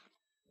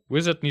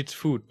 Wizard needs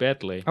food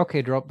badly.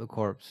 Okay, drop the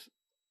corpse.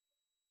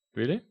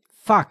 Really?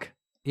 Fuck.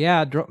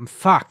 Yeah,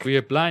 fuck. We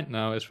are blind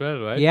now as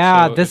well, right?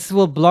 Yeah, So this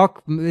will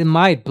block. It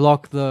might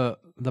block the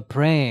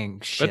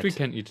praying shit. But we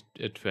can eat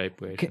a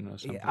vibration or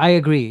something. I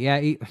agree. Yeah,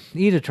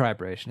 eat a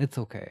tribration. It's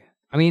okay.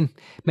 I mean,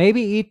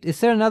 maybe eat. Is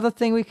there another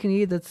thing we can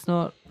eat that's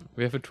not?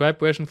 We have a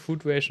tribe ration,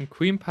 food ration,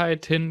 cream pie,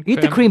 tin. Eat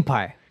the cream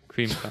pie.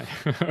 Cream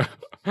pie.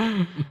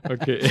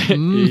 Okay.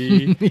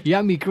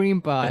 Yummy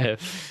cream pie.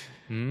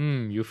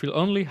 You feel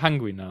only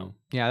hungry now.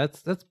 Yeah,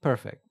 that's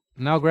perfect.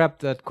 Now grab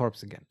that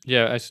corpse again.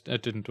 Yeah, I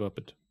didn't drop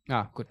it.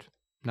 Ah, good.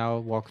 Now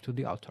walk to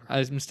the altar.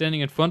 I'm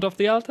standing in front of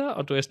the altar,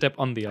 or do I step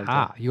on the altar?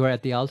 Ah, you are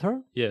at the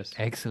altar? Yes.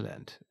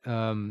 Excellent.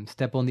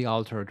 Step on the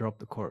altar, drop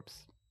the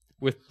corpse.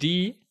 With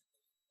D?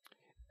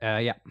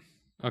 Yeah.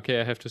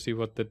 Okay, I have to see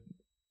what the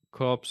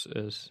corpse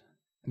is.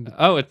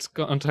 Oh, it's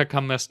under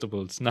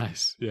comestibles.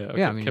 Nice. Yeah, okay.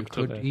 Yeah, I mean, you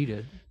could eat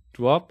it.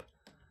 Drop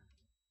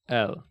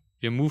L.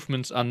 Your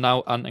movements are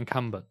now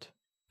unencumbered.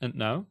 And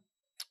now?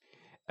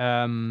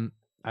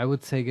 I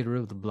would say get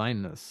rid of the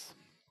blindness.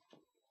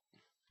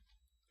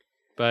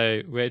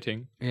 By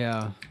waiting.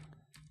 Yeah.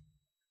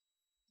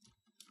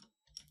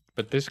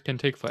 But this can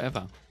take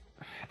forever.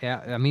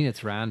 Yeah, I mean,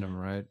 it's random,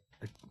 right?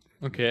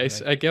 Okay,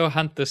 I go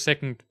hunt the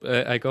second.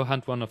 I go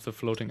hunt one of the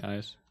floating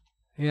eyes.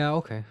 Yeah,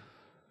 okay.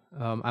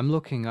 I'm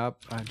looking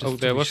up.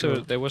 There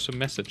was a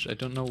message. I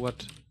don't know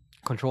what.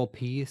 Control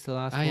P is the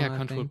last one. Yeah,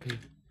 Control P.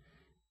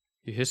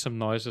 You hear some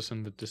noises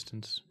in the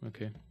distance.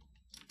 Okay.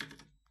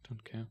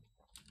 Don't care.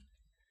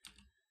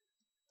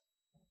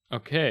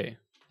 Okay.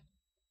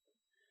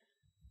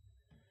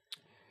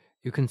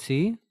 You can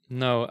see?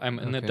 No, I'm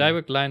in a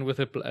direct line with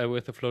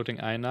a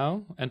floating eye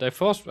now, and I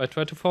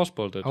try to force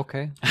bolt it.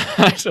 Okay.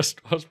 I just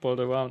force bolt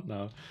around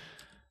now.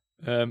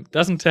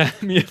 Doesn't tell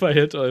me if I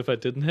hit or if I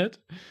didn't hit.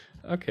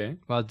 Okay.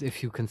 Well,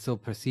 if you can still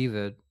perceive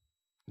it,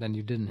 then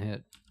you didn't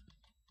hit.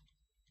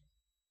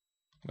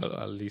 Well,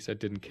 at least I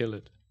didn't kill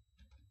it.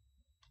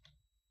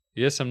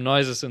 You hear some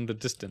noises in the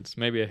distance.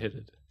 Maybe I hit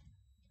it.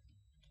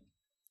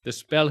 The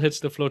spell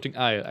hits the floating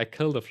eye. I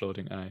kill the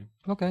floating eye.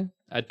 Okay.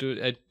 I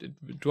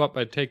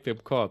take the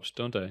corpse,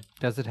 don't I?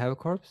 Does it have a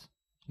corpse?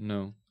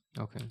 No.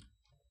 Okay.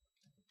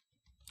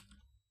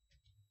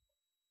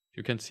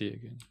 You can see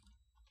again.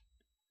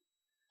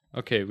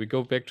 Okay, we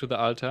go back to the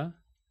altar.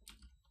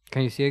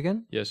 Can you see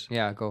again? Yes.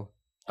 Yeah, go.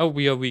 Oh,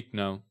 we are weak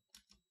now.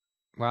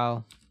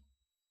 Wow.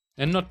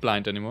 And not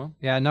blind anymore.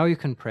 Yeah, now you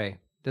can pray.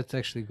 That's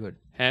actually good.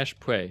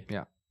 #pray.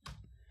 Yeah.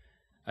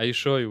 Are you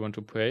sure you want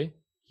to pray?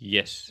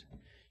 Yes.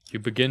 You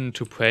begin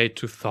to pray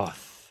to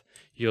Thoth.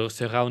 You're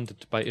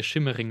surrounded by a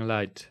shimmering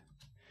light.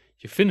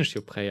 You finish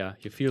your prayer.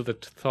 You feel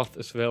that Thoth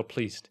is well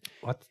pleased.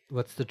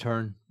 What's the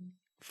turn?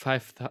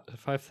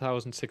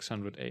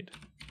 5,608.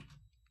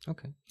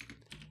 Okay.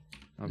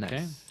 Okay.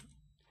 Nice.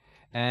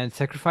 And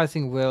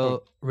sacrificing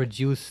will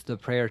reduce the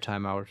prayer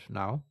timeout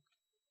now.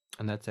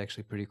 And that's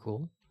actually pretty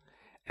cool.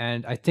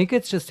 And I think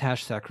it's just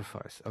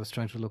 #sacrifice. I was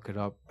trying to look it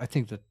up. I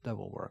think that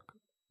will work.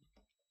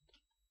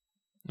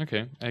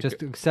 Okay.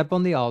 Just step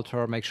on the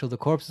altar, make sure the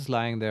corpse is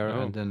lying there,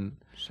 and then...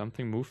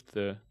 Something moved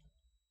the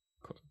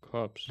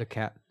corpse. The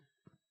cat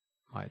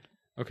might.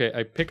 Okay,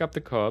 I pick up the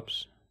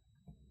corpse.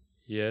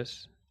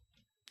 Yes.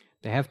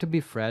 They have to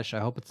be fresh. I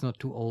hope it's not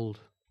too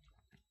old.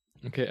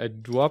 Okay, I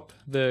drop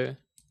the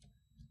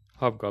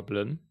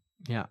hobgoblin.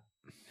 Yeah.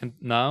 And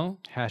now?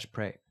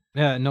 #pray.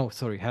 Yeah, no,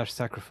 sorry.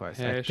 #sacrifice.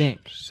 I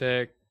think.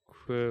 Sacrifice.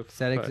 Does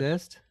that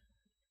exist?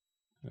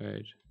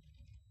 Wait.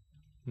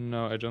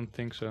 No, I don't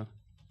think so.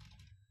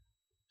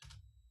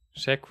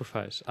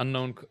 Sacrifice.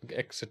 Unknown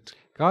exit.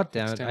 God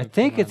damn it. I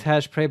think it's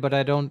 #pray, but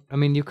I don't... I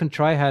mean, you can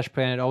try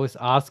 #pray and it always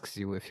asks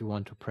you if you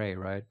want to pray,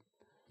 right?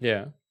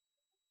 Yeah.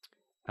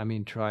 I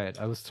mean, try it.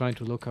 I was trying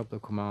to look up the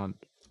command.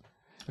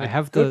 I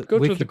have the go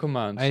to the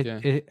commands.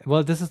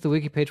 Well, this is the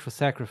wiki page for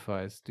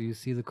sacrifice. Do you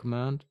see the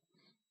command?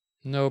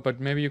 No,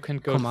 but maybe you can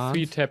go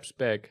 3 tabs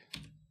back.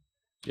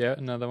 Yeah,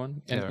 another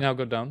one. And now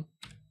go down.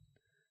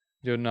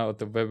 You're now at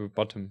the very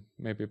bottom.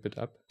 Maybe a bit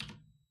up.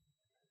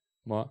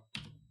 More.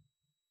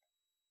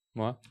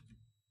 More.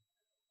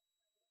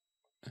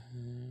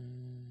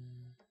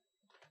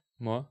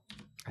 More.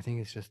 I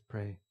think it's just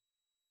pray.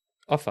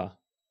 Offer.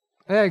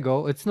 There you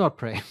go. It's not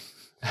pray.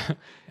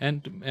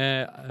 And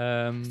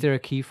is there a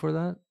key for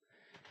that?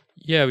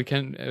 Yeah, we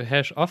can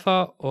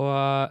 #offer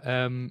or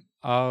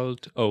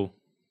Alt O.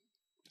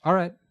 All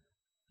right.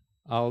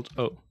 Alt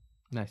O.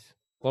 Nice.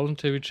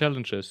 Voluntary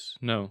challenges.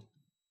 No.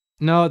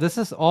 No, this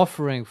is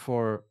offering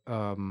for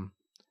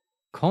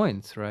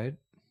coins, right?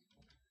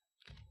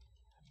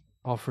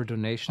 Offer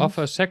donations.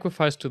 Offer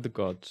sacrifice to the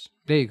gods.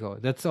 There you go.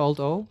 That's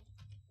Alt O.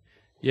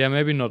 Yeah,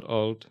 maybe not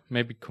Alt.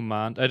 Maybe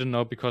Command. I don't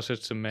know because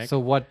it's a Mac. So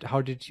what? How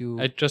did you?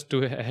 I just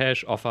do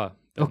 #offer.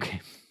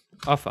 Okay.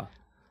 Offer.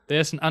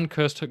 There's an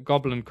uncursed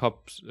hobgoblin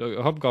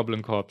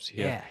corpse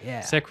here. Yeah,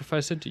 yeah.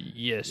 Sacrifice it?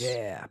 Yes.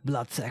 Yeah,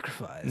 blood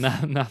sacrifice.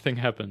 Nothing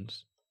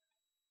happens.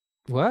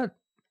 What?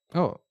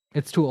 Oh,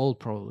 it's too old,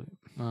 probably.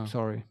 Oh.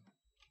 Sorry.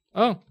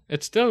 Oh,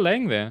 it's still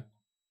laying there.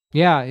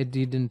 Yeah, he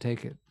didn't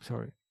take it.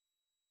 Sorry.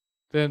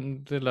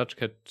 Then the large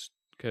cat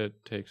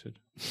takes it.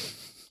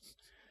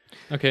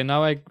 Okay,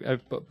 now I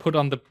put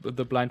on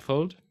the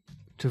blindfold.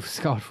 To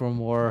scout for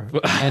more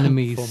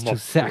enemies to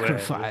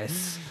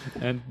sacrifice.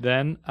 And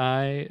then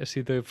I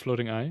see the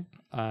floating eye.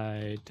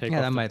 I take off.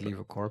 Yeah, that might leave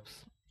a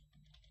corpse.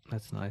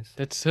 That's nice.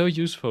 That's so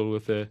useful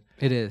with the...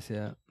 It is,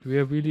 yeah. We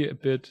are really a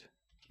bit...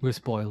 We're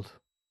spoiled,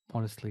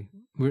 honestly.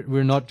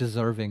 We're not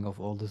deserving of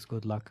all this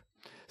good luck.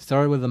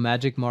 Start with a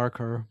magic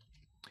marker,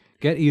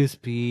 get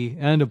ESP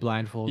and a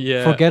blindfold.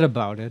 Yeah. Forget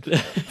about it.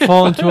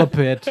 Fall into a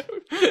pit.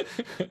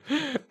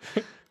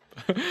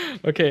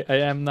 Okay, I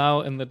am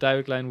now in the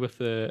direct line with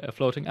the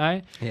floating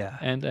eye. Yeah.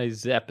 And I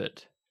zap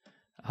it.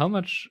 How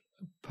much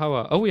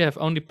power? Oh, we have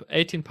only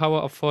 18 power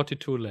of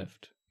 42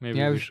 left. Maybe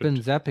yeah, we've been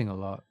zapping a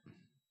lot.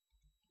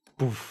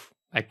 Poof.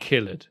 I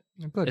kill it.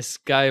 Good. A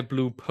sky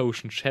blue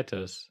potion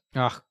shatters.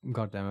 Ah,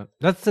 goddammit.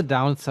 That's the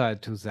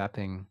downside to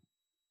zapping.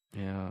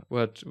 Yeah.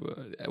 What?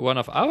 One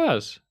of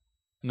ours?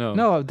 No.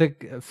 No,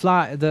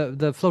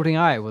 the floating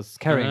eye was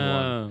carrying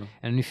one.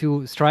 And if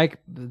you strike,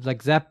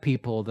 like, zap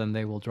people, then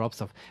they will drop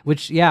stuff.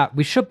 Which, yeah,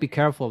 we should be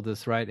careful of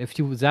this, right? If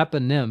you zap a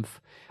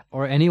nymph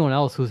or anyone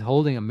else who's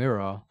holding a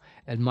mirror,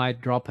 it might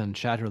drop and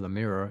shatter the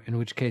mirror, in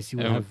which case you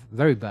will have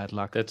very bad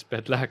luck. That's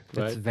bad luck,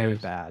 right? That's very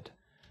bad.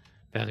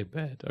 Very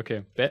bad.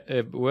 Okay.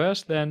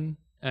 Worse than...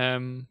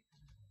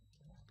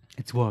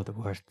 It's one of the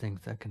worst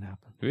things that can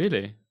happen.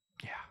 Really?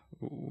 Yeah.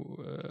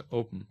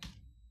 Open.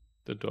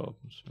 The door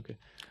opens. Okay.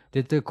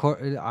 Did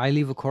the eye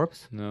leave a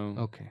corpse? No.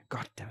 Okay.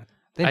 God damn it.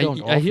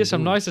 I hear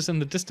some noises in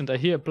the distance. I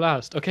hear a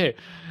blast. Okay.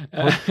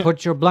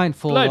 Put your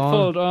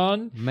blindfold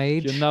on.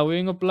 Mage. You're now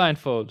wearing a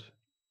blindfold.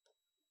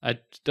 I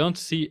don't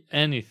see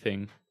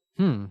anything.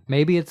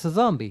 Maybe it's a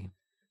zombie.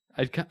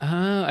 I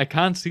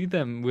can't see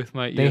them with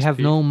my ESP. They have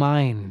no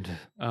mind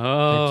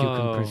that you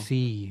can Oh.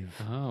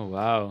 perceive. Oh,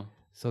 wow.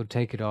 So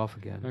take it off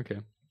again. Okay.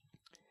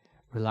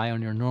 Rely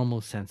on your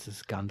normal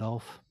senses,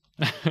 Gandalf.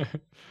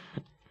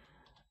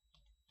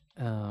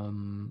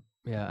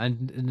 Yeah,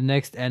 and the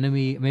next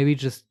enemy, maybe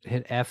just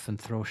hit F and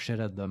throw shit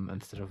at them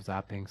instead of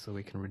zapping, so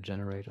we can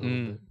regenerate a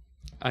little bit.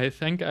 I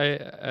think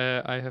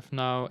I have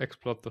now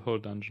explored the whole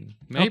dungeon.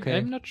 Maybe Okay.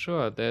 I'm not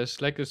sure.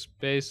 There's like a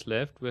space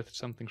left where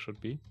something should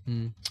be.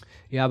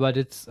 Yeah, but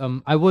it's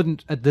I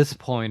wouldn't at this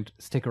point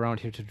stick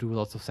around here to do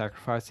lots of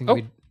sacrificing.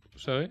 Oh,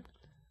 sorry.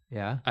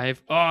 Yeah.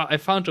 I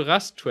found a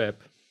rust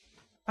trap.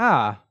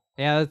 Ah,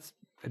 yeah.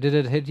 Did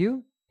it hit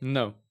you?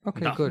 No.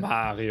 Okay, no, good.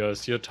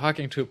 Marius, you're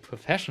talking to a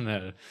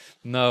professional.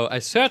 No, I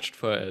searched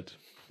for it.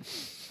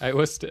 I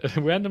was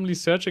randomly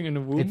searching in a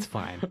room. It's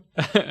fine.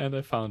 And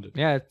I found it.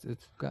 Yeah,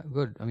 it's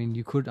good. I mean,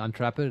 you could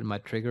untrap it. It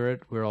might trigger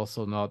it. We're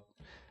also not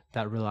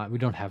that reliant. We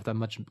don't have that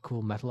much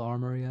cool metal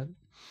armor yet.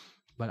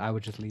 But I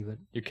would just leave it.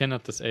 You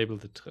cannot disable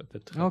the trap.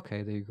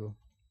 Okay, there you go.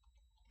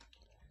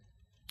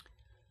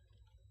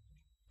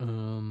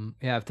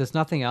 Yeah, if there's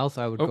nothing else,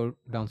 I would go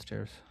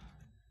downstairs.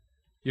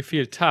 You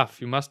feel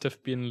tough. You must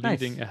have been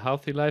leading a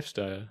healthy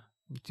lifestyle.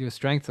 Your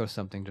strength or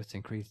something just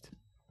increased.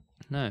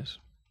 Nice.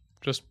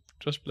 Just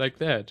like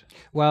that.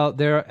 Well,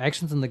 there are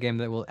actions in the game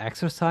that will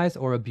exercise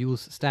or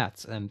abuse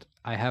stats, and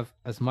I have,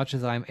 as much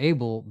as I'm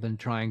able, been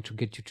trying to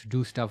get you to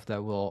do stuff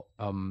that will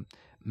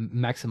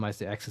maximize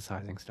the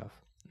exercising stuff.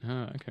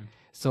 Ah, okay.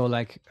 So,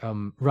 like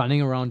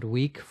running around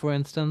weak, for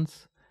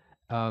instance,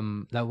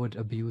 that would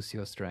abuse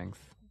your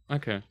strength.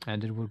 Okay.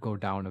 And it will go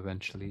down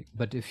eventually.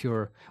 But if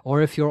you're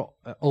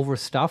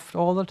overstuffed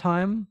all the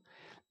time,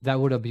 that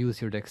would abuse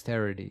your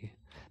dexterity.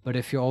 But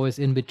if you're always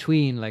in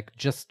between, like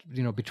just,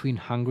 between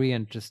hungry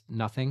and just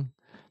nothing,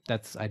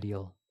 that's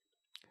ideal.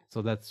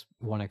 So that's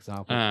one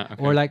example. Okay.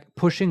 Or like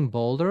pushing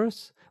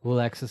boulders will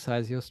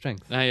exercise your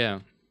strength. Yeah.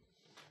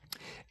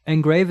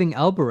 Engraving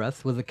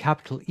Albereth with a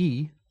capital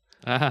E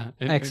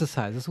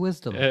exercises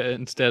wisdom.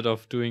 Instead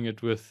of doing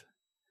it with...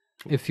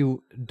 If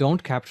you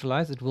don't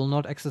capitalize, it will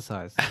not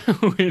exercise.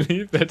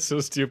 Really? That's so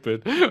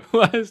stupid.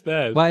 Why is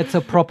that? Well, it's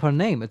a proper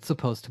name. It's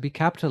supposed to be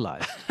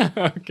capitalized.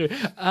 Okay.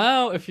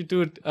 Oh, if you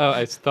do it... Oh,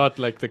 I thought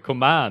like the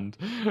command.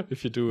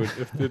 If you do it.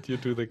 If you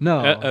do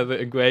the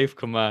engrave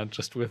command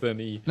just with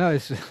an E. No,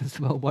 it's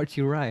about what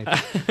you write.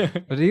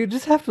 But you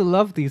just have to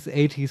love these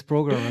 80s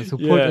programmers who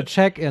put a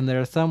check in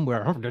there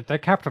somewhere. Oh, did they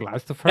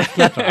capitalize the first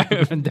letter?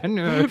 And then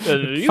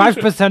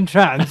 5%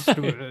 chance.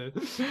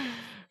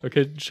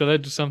 Okay, shall I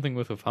do something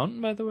with a fountain,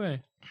 by the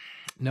way?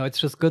 No, it's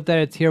just good that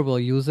it's here. We'll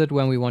use it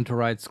when we want to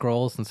write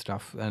scrolls and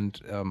stuff, and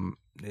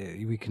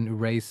we can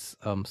erase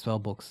spell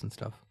books and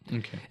stuff.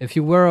 Okay. If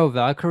you were a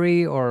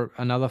Valkyrie or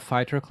another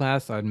fighter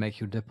class, I'd make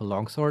you dip a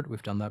longsword.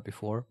 We've done that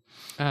before.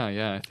 Ah,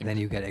 yeah, I think. Then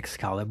you get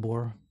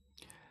Excalibur.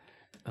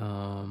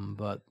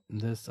 But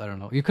this, I don't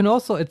know. You can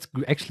also, it's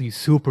actually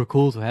super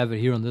cool to have it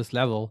here on this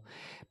level,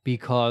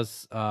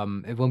 because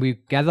when we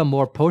gather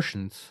more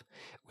potions,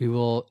 we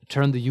will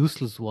turn the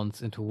useless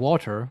ones into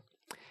water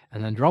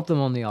and then drop them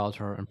on the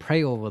altar and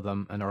pray over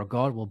them, and our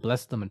god will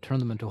bless them and turn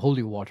them into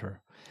holy water.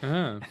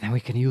 And then we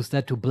can use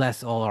that to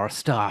bless all our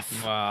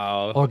stuff.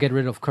 Wow. Or get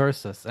rid of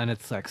curses, and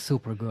it's like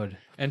super good.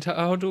 And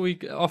how do we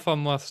offer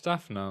more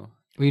stuff now?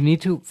 We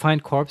need to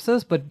find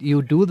corpses, but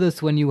you do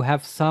this when you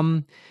have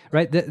some,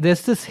 right?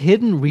 There's this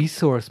hidden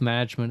resource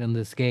management in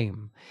this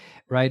game,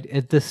 right?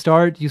 At the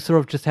start, you sort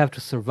of just have to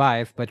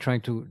survive by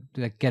trying to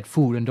like, get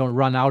food and don't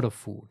run out of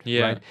food,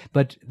 right?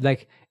 But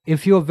like,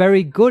 if you're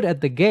very good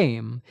at the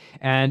game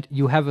and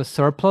you have a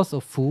surplus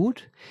of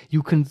food,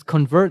 you can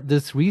convert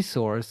this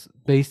resource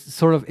based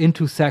sort of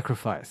into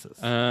sacrifices.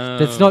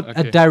 That's not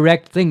a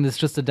direct thing. That's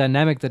just a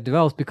dynamic that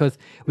develops because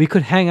we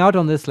could hang out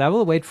on this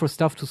level, wait for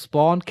stuff to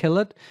spawn, kill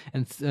it,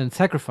 and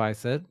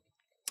sacrifice it.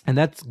 And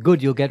that's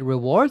good. You'll get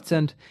rewards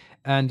and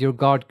your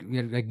god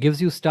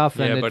gives you stuff.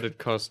 Yeah, but it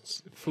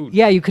costs food.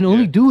 Yeah, you can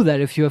only do that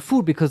if you have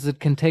food because it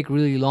can take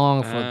really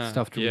long for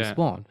stuff to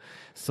respawn.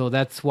 So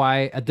that's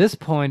why at this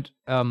point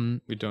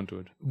we don't do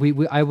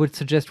it. I would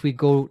suggest we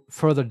go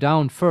further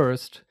down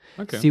first,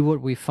 see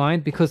what we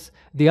find, because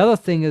the other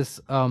thing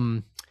is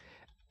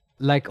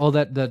like all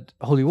that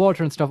holy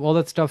water and stuff, all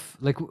that stuff.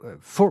 Like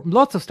for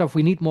lots of stuff,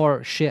 we need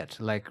more shit,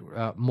 like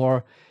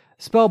more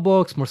spell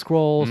books, more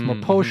scrolls, more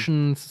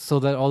potions, so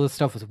that all this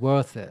stuff is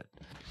worth it.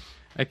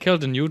 I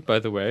killed a newt, by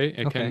the way.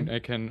 I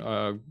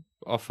can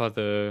offer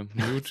the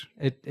newt.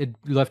 It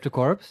left a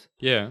corpse?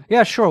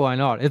 Yeah, sure, why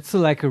not? It's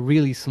like a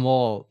really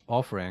small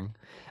offering.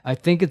 I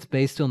think it's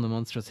based on the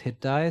monster's hit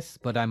dice,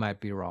 but I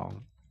might be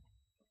wrong.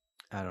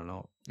 I don't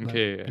know.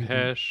 Okay,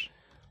 hash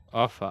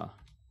offer.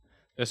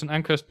 There's an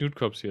uncursed newt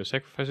corpse here.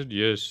 Sacrifice it?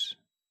 Yes.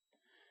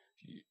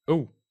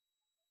 Oh.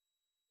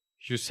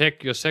 Your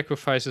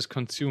sacrifice is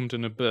consumed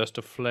in a burst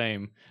of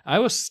flame. I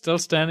was still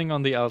standing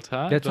on the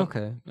altar. That's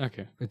okay.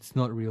 Okay. It's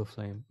not real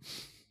flame.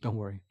 Don't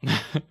worry.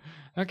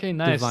 Okay,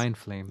 nice. Divine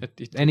flame.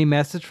 Any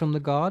message from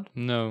the god?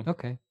 No.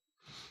 Okay.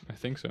 I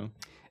think so.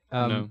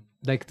 No.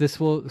 Like this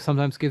will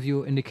sometimes give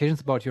you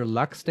indications about your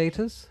luck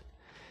status.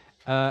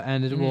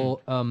 And it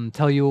will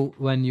tell you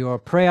when your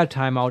prayer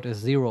timeout is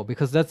 0,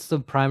 because that's the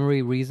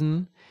primary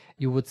reason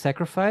you would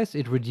sacrifice.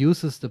 It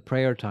reduces the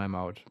prayer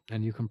timeout,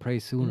 and you can pray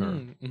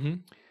sooner.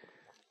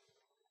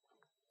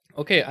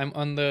 Okay, I'm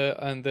on the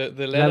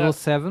ladder. Level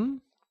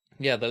 7.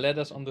 Yeah, the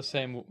ladder's on the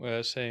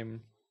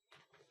same.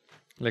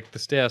 Like the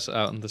stairs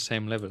are on the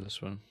same level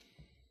as well.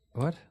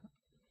 What?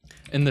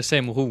 In the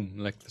same room,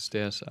 like the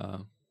stairs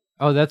are.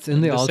 Oh, that's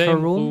in the altar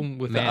same room?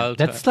 with Man, the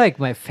altar. that's like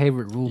my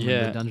favorite room in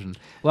the dungeon.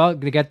 Well,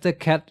 get the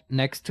cat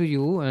next to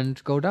you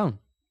and go down.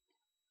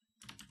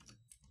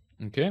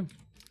 Okay.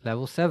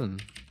 Level 7,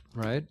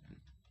 right?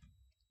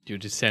 You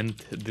descend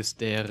the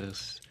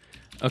stairs.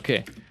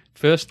 Okay.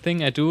 First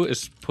thing I do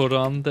is put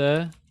on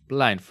the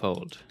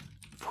blindfold.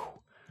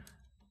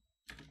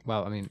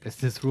 Wow, I mean, is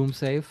this room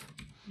safe?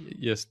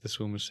 Yes, this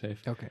room is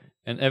safe. Okay.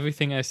 And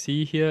everything I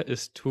see here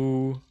is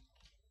two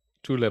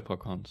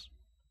leprechauns.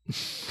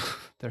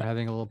 They're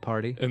having a little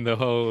party. In the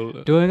whole...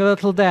 Doing a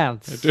little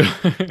dance.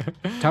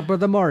 Top of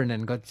the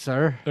morning, good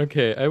sir.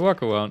 Okay, I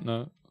walk around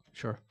now.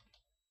 Sure.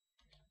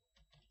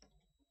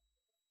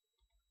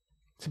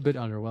 It's a bit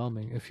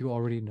underwhelming if you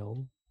already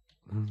know.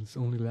 It's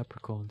only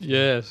leprechauns.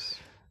 Yes.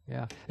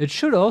 Yeah. It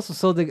should also...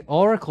 So the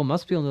oracle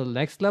must be on the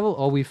next level,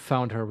 or we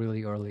found her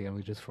really early and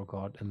we just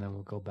forgot, and then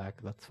we'll go back.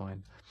 That's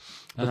fine.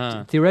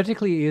 But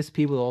theoretically,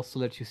 ESP will also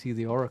let you see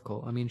the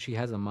oracle. I mean, she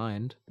has a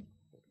mind.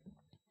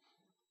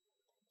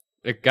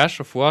 A gush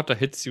of water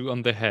hits you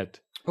on the head.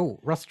 Oh,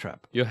 rust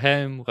trap. Your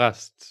helm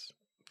rusts.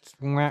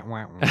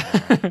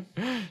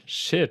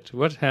 Shit,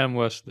 what helm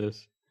was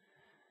this?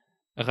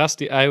 A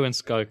rusty iron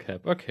skull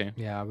cap. Okay.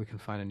 Yeah, we can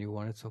find a new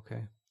one. It's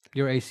okay.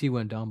 Your AC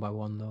went down by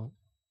 1, though.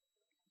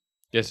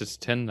 Yes, it's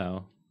 10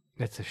 now.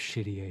 That's a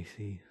shitty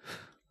AC.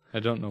 I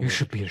don't know. You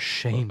should be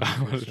ashamed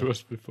of what it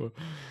was before.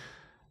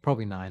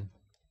 Probably 9.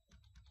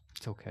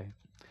 It's okay.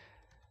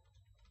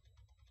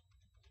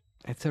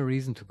 It's a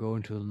reason to go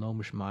into the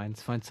gnomish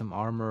mines, find some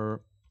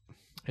armor.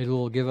 It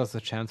will give us a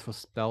chance for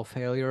spell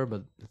failure,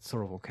 but it's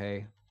sort of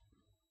okay.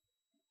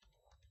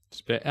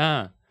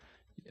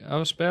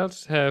 Our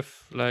spells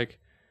have like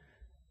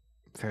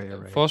failure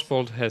rate.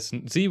 Forcebolt has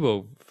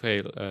 0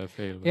 fail.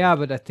 Yeah,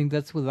 but I think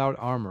that's without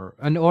armor,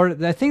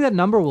 I think that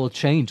number will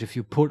change if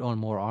you put on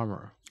more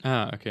armor.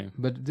 Okay.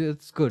 But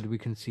it's good. We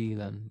can see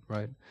then,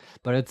 right?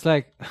 But it's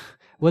like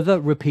with a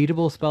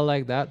repeatable spell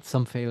like that,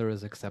 some failure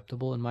is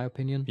acceptable in my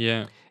opinion.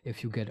 Yeah.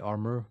 If you get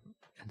armor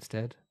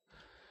instead.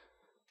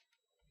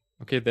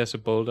 Okay, there's a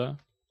boulder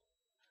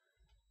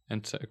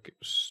and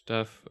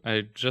stuff.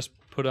 I just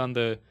put on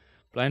the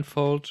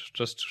blindfold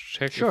just to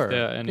check if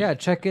there are any... Yeah,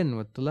 check in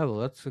with the level.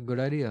 That's a good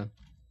idea.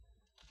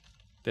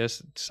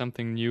 There's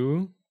something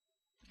new.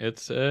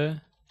 It's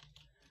a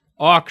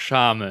orc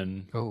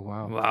shaman. Oh,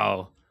 wow.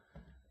 Wow.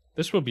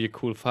 This will be a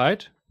cool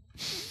fight.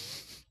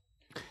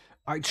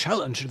 I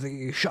challenge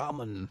the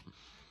shaman.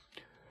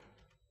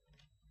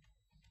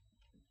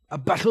 A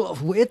battle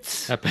of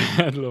wits? A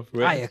battle of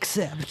wits. I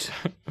accept.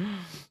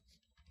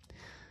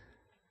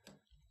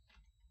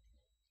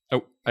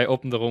 Oh, I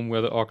opened the room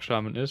where the orc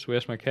shaman is.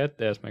 Where's my cat?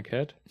 There's my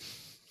cat.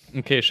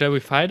 Okay, shall we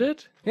fight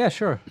it? Yeah,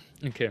 sure.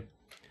 Okay.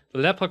 The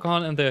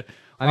leprechaun and the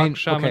Orc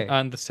Shaman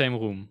are in the same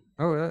room.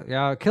 Oh,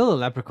 yeah, kill the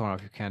leprechaun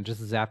if you can.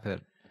 Just zap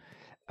it.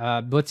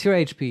 What's your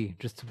HP,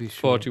 just to be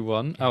sure?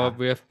 41. Yeah.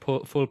 We have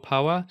full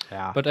power.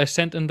 Yeah. But I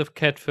sent in the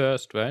cat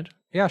first, right?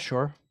 Yeah,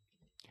 sure.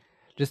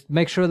 Just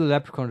make sure the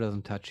leprechaun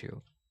doesn't touch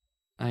you.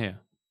 Ah, yeah.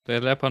 The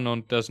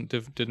leprechaun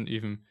didn't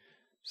even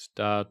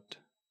start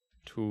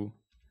to...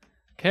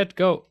 Cat,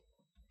 go!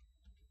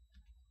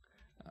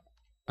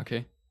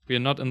 Okay. We are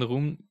not in the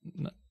room.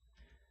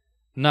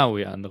 Now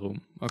we are in the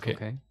room.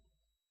 Okay.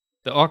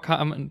 The Orc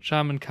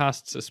Shaman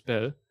casts a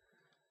spell.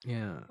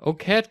 Yeah. Oh,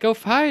 cat, go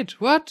fight!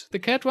 What? The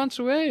cat runs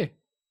away.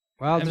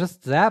 Well,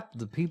 just zap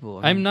the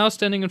people. I'm now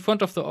standing in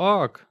front of the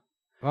orc.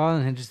 Well,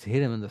 and just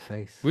hit him in the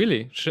face.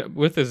 Really?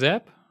 With the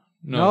zap?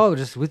 No,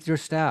 just with your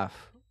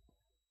staff.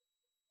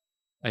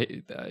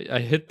 I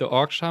hit the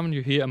Orc Shaman,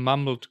 you hear a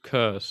mumbled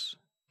curse.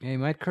 Yeah, you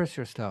might curse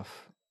your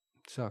stuff.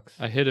 It sucks.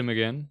 I hit him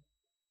again.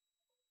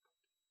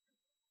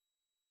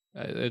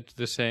 It's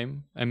the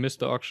same. I missed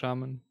the Orc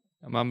Shaman.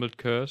 A mumbled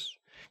curse.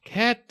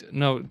 Cat?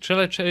 No. Shall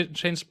I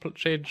change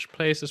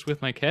places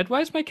with my cat?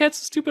 Why is my cat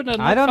so stupid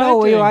and I don't know.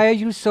 Why are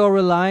you so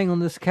relying on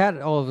this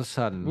cat all of a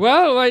sudden?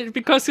 Well,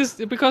 because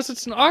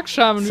it's an Orc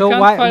Shaman. So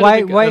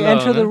why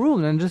enter the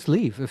room and just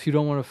leave if you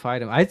don't want to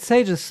fight him? I'd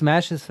say just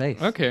smash his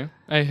face. Okay.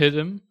 I hit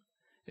him.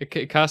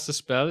 It cast a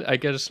spell. I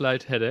get a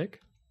slight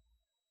headache.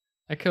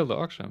 I kill the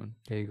Orc Shaman.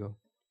 There you go.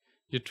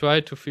 You try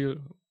to feel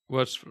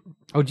what's...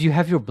 Oh, do you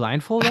have your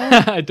blindfold on?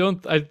 I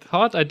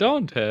thought I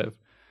don't have.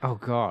 Oh,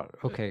 God.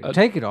 Okay,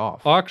 take it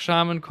off. Orc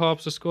Shaman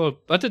corpse is scroll.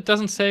 But it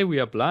doesn't say we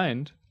are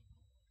blind.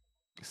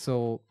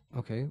 So,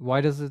 okay.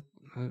 Why does it,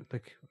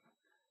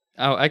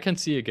 Oh, I can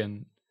see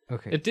again.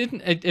 Okay. It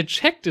didn't... It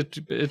checked it.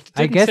 It didn't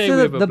I guess say we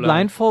were the blind.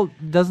 blindfold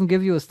doesn't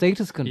give you a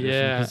status condition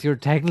because you're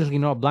technically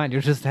not blind.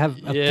 You just have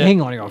a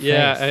thing on your face.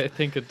 Yeah, I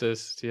think it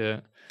does.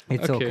 Yeah.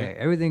 It's okay.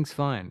 Everything's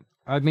fine.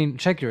 I mean,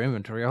 check your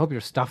inventory. I hope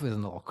your stuff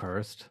isn't all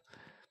cursed.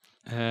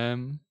 A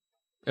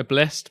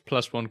blessed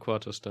plus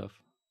 1/4 stuff.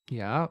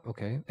 Yeah,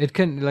 okay. It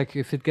can,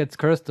 if it gets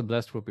cursed, the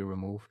blessed will be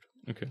removed.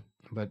 Okay.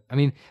 But, I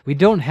mean, we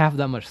don't have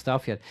that much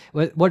stuff yet.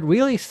 What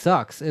really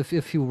sucks,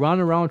 if you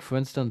run around, for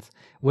instance,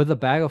 with a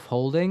bag of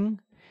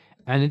holding,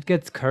 and it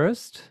gets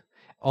cursed,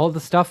 all the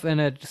stuff in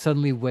it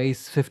suddenly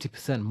weighs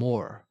 50%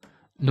 more.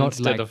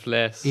 Instead of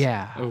less.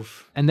 Yeah.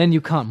 Oof. And then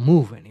you can't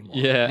move anymore.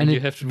 Yeah, and you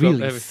have to really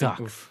drop everything.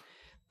 Sucks. Oof.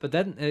 But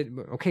then,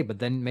 but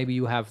then maybe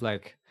you have,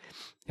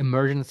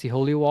 emergency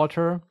holy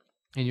water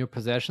in your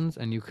possessions,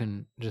 and you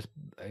can just,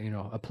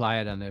 apply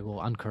it, and it will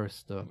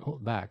uncurse the whole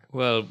bag.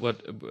 Well,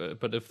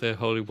 but if the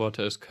holy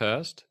water is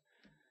cursed?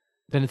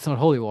 Then it's not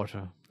holy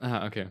water.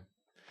 Ah, okay.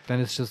 Then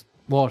it's just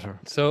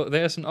water. So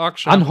there's an Orc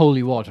Shaman.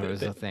 Unholy water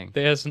is the thing.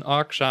 There's an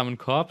Orc Shaman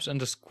corpse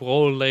and a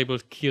scroll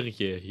labeled Kyrie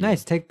here.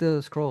 Nice, take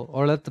the scroll,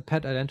 or let the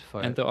pet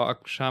identify and it. the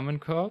Orc Shaman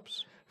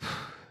corpse?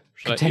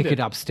 Take it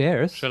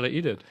upstairs. Shall I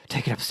eat it?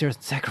 Take it upstairs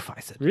and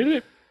sacrifice it.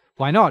 Really?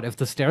 Why not? If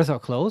the stairs are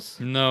close?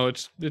 No,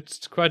 it's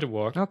quite a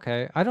walk.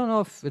 Okay, I don't know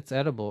if it's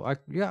edible.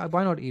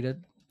 Why not eat it?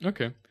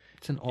 Okay.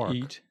 It's an orc.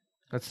 Eat.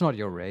 That's not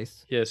your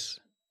race.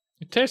 Yes.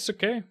 It tastes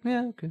okay.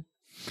 Yeah, okay.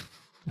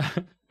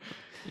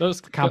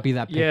 Can't be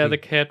that picky. Yeah, the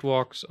cat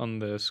walks on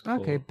the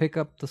scroll. Okay, pick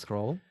up the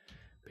scroll.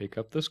 Pick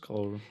up the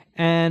scroll.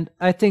 And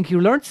I think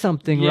you learned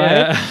something,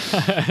 right?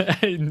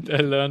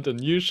 I learned a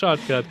new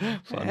shortcut.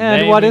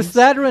 And what is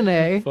that,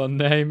 René? For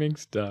naming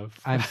stuff.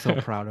 I'm so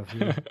proud of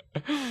you.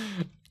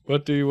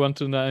 What do you want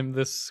to name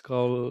this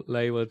scroll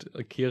labeled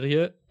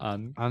Kyrie?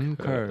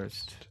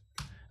 Uncursed.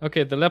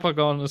 Okay, the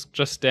leprechaun is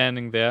just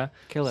standing there.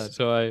 Kill it.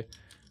 So I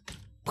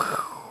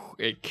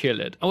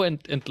kill it. Oh,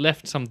 and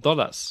left some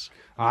dollars.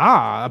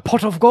 Ah, a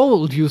pot of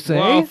gold, you say?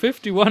 Wow,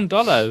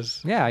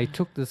 $51. Yeah, I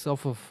took this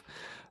off of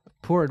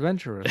poor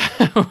adventurers.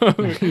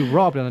 He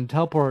robbed and then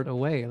teleported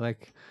away.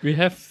 We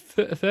have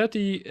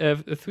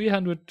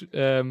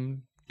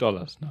 $300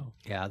 now.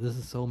 Yeah, this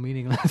is so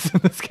meaningless in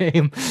this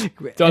game.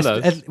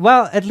 Dollars.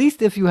 At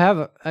least if you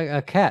have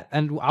a cat,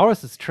 and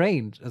ours is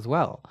trained as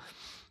well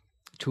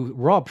to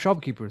rob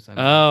shopkeepers.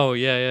 Oh,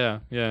 yeah.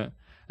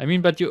 I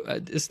mean, but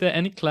is there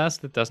any class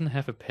that doesn't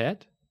have a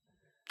pet?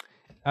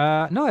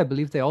 No, I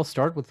believe they all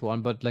start with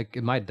one, but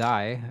it might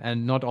die,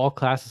 and not all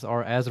classes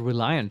are as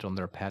reliant on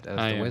their pet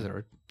as the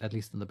wizard, at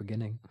least in the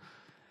beginning.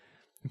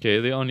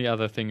 Okay, the only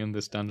other thing in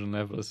this dungeon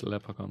level is the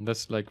leprechaun.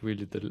 That's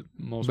really the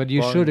most. But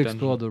you should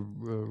explore the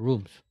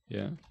rooms.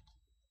 Yeah.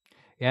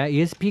 Yeah,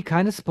 ESP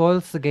kind of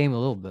spoils the game a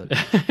little bit.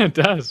 It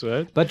does,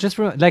 right? But just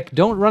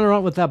don't run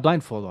around with that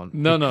blindfold on.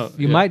 No.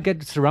 You might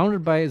get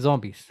surrounded by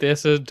zombies.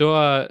 There's a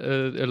door,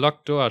 a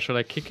locked door. Shall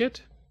I kick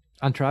it?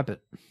 Untrap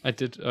it. I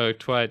did. I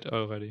tried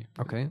already.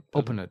 Okay,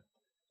 open it.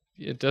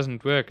 It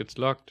doesn't work. It's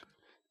locked.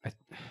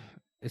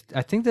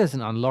 I think there's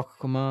an unlock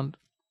command,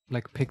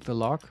 pick the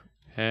lock.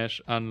 #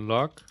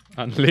 unlock,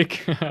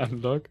 unlick,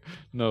 unlock.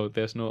 No,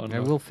 there's no unlock. Yeah,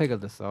 we'll figure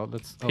this out.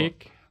 Let's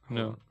pick.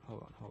 Hold on.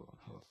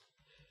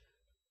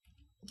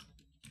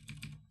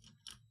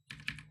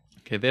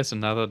 Okay, there's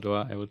another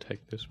door. I will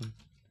take this one.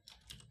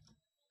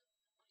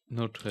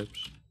 No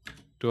traps.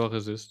 Door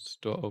resists.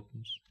 Door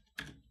opens.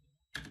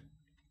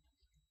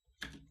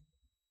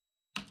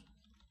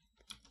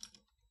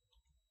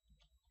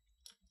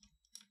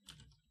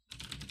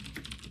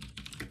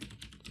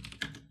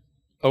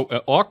 Oh,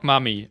 an orc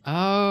mummy.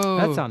 Oh.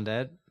 That's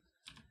undead.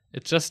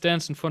 It just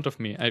stands in front of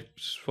me. I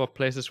swap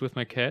places with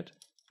my cat.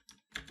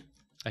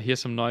 I hear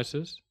some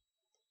noises.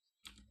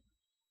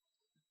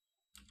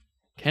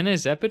 Can I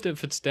zap it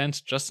if it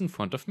stands just in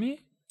front of me?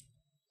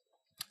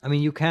 I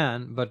mean, you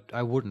can, but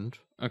I wouldn't.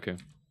 Okay.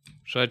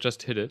 Should I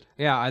just hit it?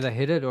 Yeah, either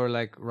hit it or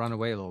like run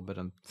away a little bit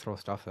and throw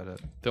stuff at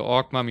it. The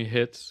orc mummy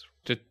hits.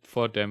 Did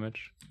 4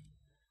 damage.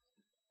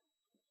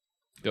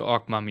 The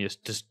orc mummy is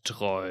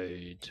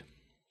destroyed.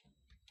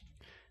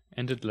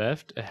 And it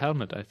left a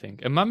helmet, I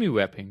think. A mummy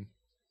wrapping.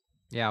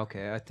 Yeah,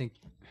 okay. I think,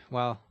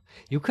 well,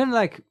 you can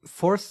like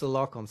force the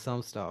lock on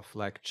some stuff,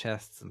 like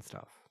chests and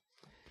stuff.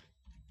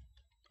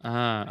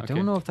 Ah, okay. I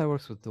don't know if that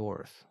works with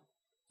doors.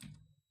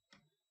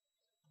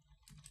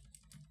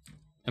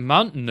 A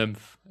mountain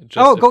nymph.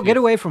 Get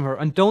away from her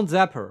and don't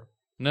zap her.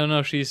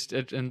 No, she's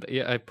and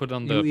yeah, I put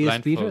on the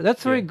blindfold.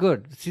 That's very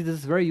good. See, this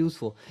is very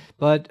useful.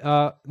 But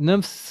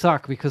nymphs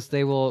suck because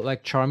they will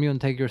like charm you and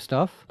take your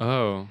stuff.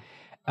 Oh.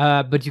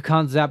 But you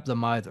can't zap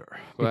them either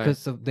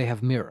because they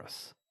have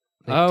mirrors.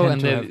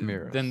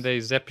 Then they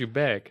zap you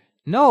back.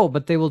 No,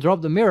 but they will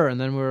drop the mirror and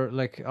then we're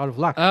like out of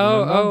luck.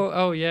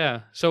 Oh,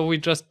 yeah. So we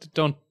just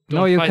don't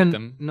fight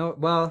them. No,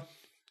 well,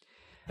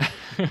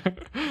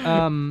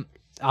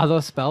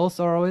 other spells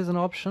are always an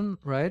option,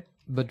 right?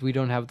 But we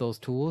don't have those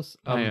tools.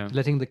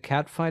 Letting the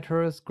cat fight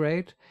her is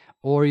great.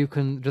 Or you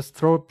can just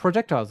throw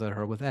projectiles at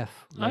her with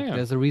F.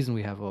 There's a reason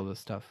we have all this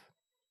stuff.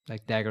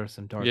 Like daggers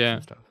and darts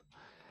and stuff.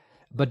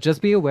 But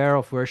just be aware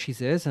of where she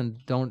is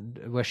and don't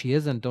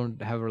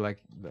have her like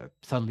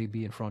suddenly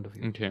be in front of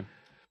you. Okay.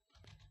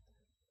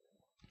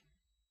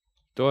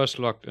 Door's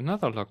locked.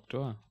 Another locked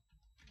door.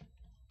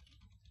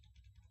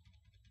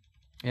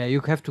 Yeah, you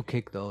have to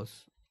kick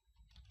those.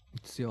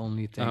 It's the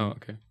only thing. Oh,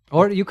 okay.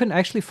 Or you can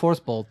actually force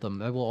bolt them.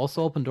 That will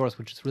also open doors,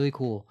 which is really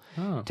cool.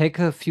 Oh. Take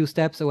a few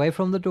steps away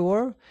from the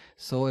door.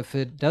 So if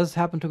it does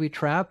happen to be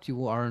trapped,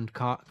 you aren't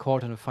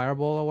caught in a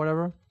fireball or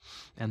whatever.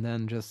 And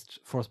then just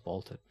force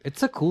bolt it.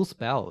 It's a cool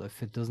spell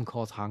if it doesn't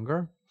cause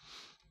hunger.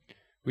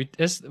 With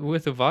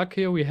the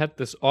Valkyrie, we had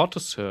this auto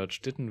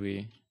search, didn't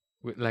we?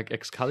 Like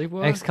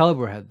Excalibur?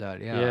 Excalibur had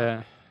that, yeah.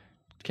 Yeah.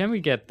 Can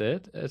we get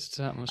that?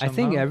 I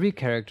think every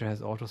character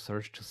has auto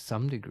search to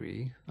some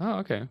degree. Oh,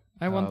 okay.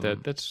 I want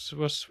that. That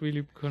was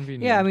really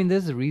convenient. Yeah, I mean,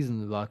 there's a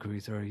reason the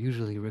Valkyries are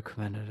usually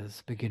recommended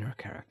as beginner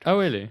characters. Oh,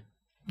 really?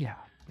 Yeah.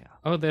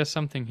 Oh, there's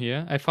something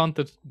here. I found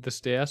the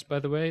stairs, by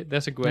the way.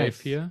 There's a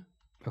grave here.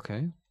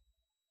 Okay.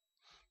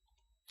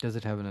 Does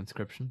it have an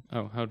inscription?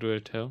 Oh, how do I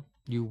tell?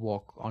 You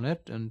walk on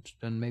it and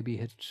then maybe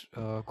hit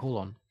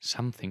colon.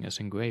 Something is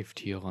engraved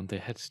here on the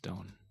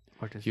headstone.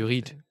 What is you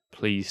read,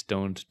 "Please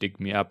don't dig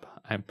me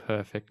up. I'm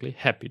perfectly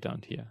happy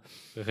down here.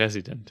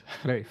 Resident."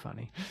 Very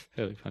funny.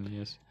 Very funny,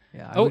 yes.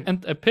 Yeah.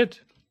 And a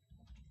pit.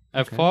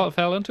 I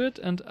fell into it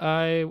and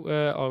I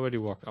already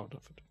walked out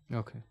of it.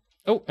 Okay.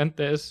 Oh, and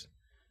there's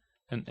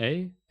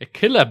a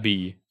killer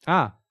bee.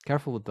 Ah,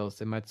 careful with those.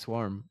 They might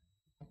swarm.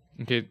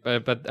 Okay,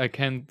 but I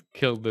can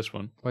kill this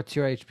one. What's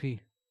your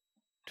HP?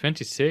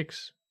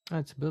 26.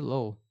 It's a bit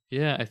low.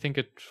 Yeah, I think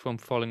it's from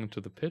falling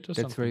into the pit or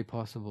something. That's very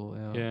possible,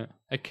 yeah. Yeah,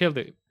 I killed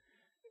it.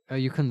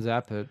 You can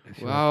zap it.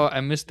 Wow,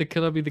 I missed the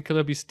killer bee. The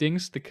killer bee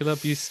stings. The killer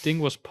bee's sting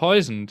was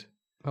poisoned.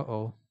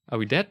 Uh-oh. Are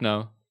we dead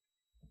now?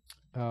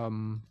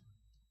 The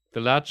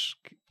large...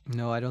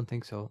 No, I don't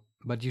think so.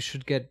 But you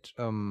should get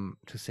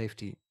to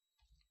safety.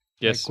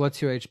 Yes. Like,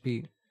 what's your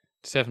HP?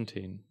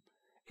 17.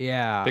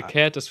 Yeah. The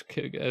cat is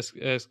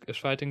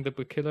fighting the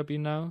killer bee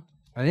now.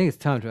 I think it's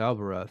time to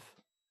Albereth.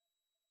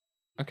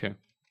 Okay.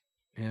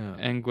 Yeah.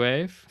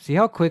 Engrave. See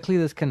how quickly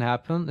this can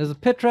happen? There's a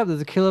pit trap,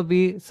 there's a killer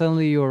bee,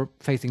 suddenly you're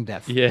facing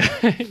death. Yeah,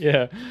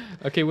 yeah.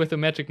 Okay, with a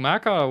magic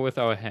marker or with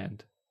our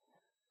hand?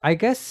 I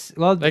guess,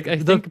 well... Like, I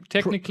think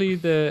technically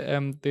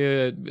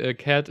the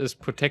cat is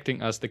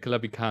protecting us, the killer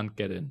bee can't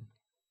get in.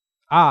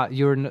 Ah,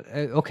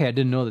 okay, I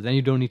didn't know that. Then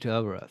you don't need to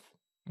Albereth.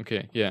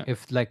 Okay, yeah.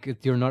 If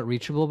you're not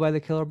reachable by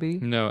the killer bee,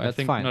 no, that's I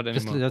think fine. not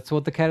anymore. That's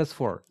what the cat is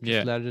for. Just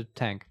yeah. let it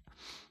tank.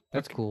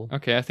 That's cool.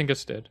 Okay, I think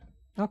it's dead.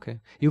 Okay.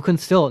 You can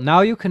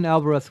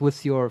Albereth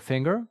with your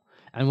finger,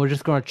 and we're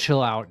just gonna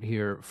chill out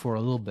here for a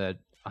little bit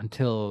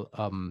until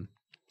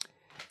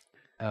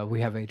we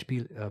have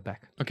HP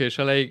back. Okay,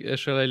 shall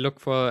I look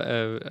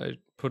for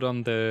put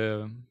on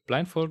the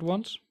blindfold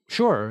ones?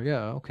 Sure,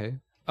 yeah, okay.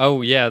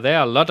 Oh yeah, there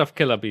are a lot of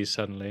killer bees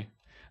suddenly.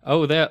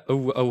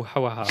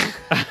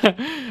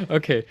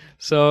 Okay,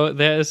 so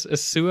there is a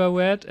sewer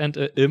rat and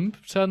a imp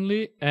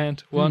suddenly,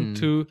 and 1,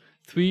 2,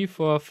 3,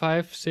 4,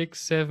 5,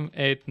 6, 7,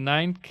 8,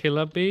 9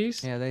 killer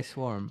bees. Yeah, they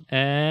swarm.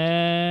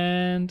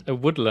 And a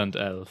woodland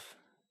elf.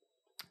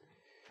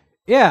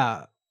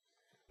 Yeah.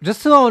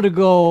 Just a moment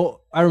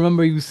ago, I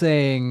remember you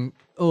saying,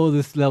 "Oh,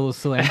 this level is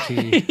so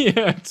empty."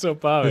 Yeah, it's so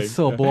boring. It's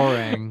so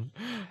boring.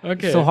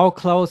 Okay. So how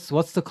close?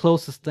 What's the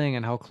closest thing,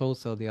 and how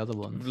close are the other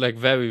ones? Like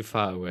very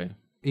far away.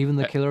 Even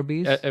the killer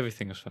bees?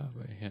 Everything is far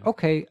away, yeah.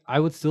 Okay, I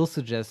would still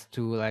suggest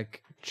to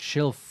like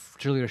chill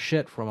your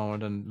shit for a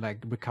moment and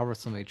like recover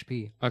some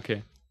HP.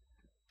 Okay.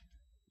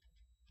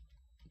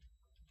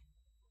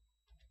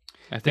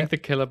 I think the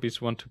killer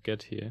bees want to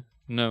get here.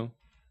 No.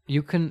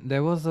 You can.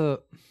 There was a.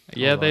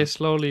 Yeah, they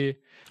slowly.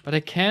 But I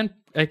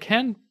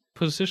can't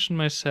position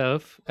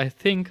myself, I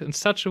think, in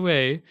such a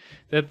way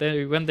that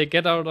when they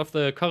get out of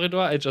the corridor,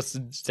 I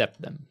just zap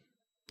them.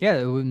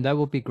 Yeah, that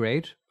would be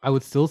great. I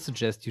would still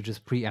suggest you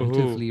just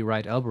preemptively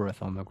write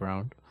Albereth on the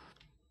ground.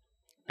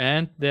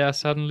 And there are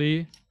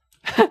suddenly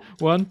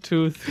 1,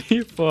 2,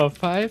 3, 4,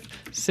 5,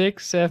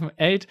 6, 7,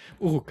 8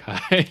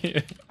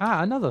 Urukai.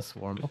 Another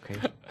swarm. Okay.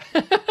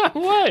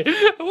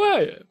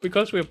 Why?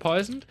 Because we're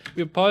poisoned?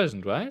 We're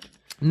poisoned, right?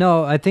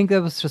 No, I think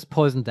that was just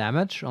poison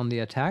damage on the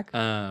attack.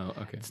 Oh,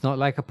 okay. It's not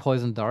like a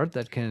poison dart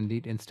that can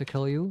indeed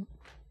insta-kill you.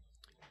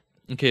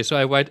 Okay, so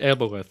I white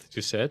Albereth,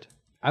 you said?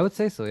 I would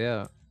say so,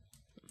 yeah.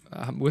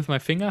 With my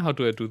finger? How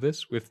do I do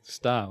this? With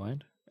star,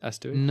 right?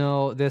 ASCII?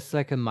 No, there's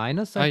like a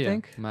minus, I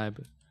think. Yeah.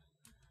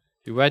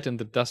 You write in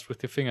the dust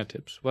with your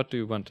fingertips. What do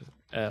you want?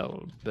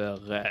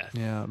 Albereth.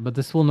 Yeah, but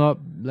this will not,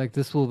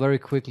 this will very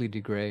quickly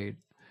degrade.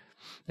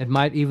 It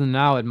might, even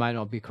now, it might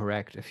not be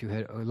correct if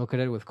you look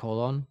at it with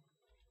colon.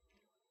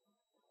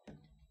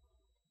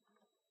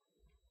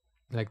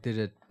 Did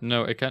it?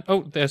 No, I can't.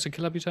 Oh, there's a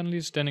killer bee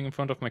suddenly standing in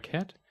front of my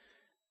cat.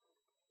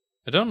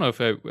 I don't know if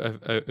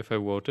I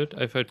voted.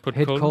 If I put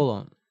hit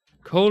colon.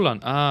 Colon.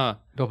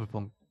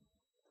 Doppelpunkt.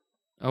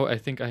 Oh, I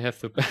think I have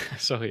to.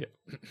 Sorry,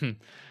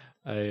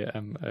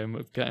 I'm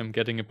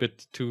getting a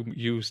bit too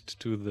used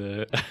to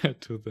the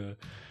to the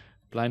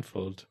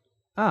blindfold.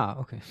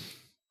 Okay.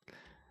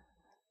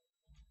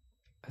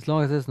 As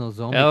long as there's no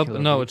zombie.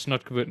 No, it's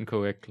not written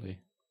correctly.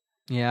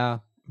 Yeah.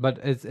 But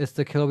is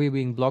the killer bee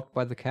being blocked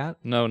by the cat?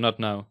 No, not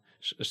now.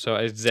 So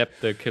I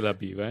zapped the killer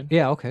bee, right?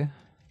 Yeah, okay.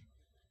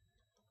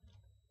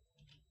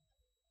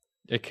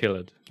 I kill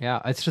it. Yeah,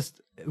 it's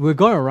just, we're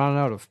going to run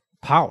out of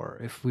power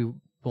if we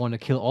want to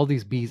kill all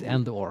these bees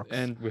and the orcs.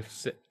 And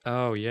with...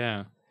 Oh,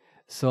 yeah.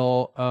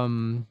 So,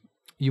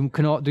 you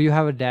can... Do you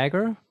have a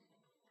dagger?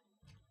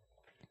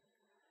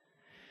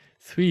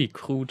 3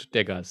 crude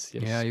daggers,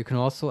 yes. Yeah, you can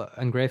also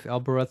engrave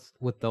Albereth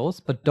with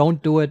those, but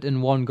don't do it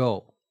in one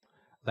go.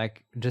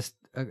 Just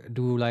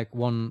do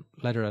one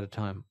letter at a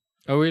time.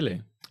 Oh,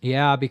 really?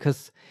 Yeah,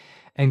 because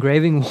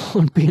engraving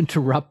won't be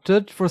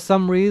interrupted for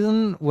some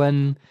reason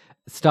when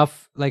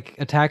stuff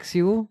attacks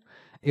you.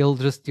 Your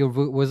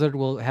wizard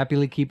will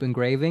happily keep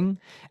engraving,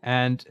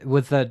 and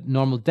with a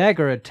normal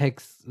dagger, it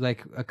takes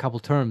a couple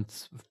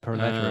turns per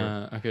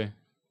letter. Okay.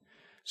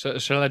 So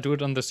shall I do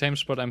it on the same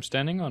spot I'm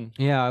standing on?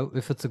 Yeah,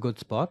 if it's a good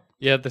spot.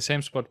 Yeah, the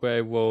same spot where I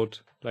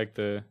wrote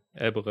the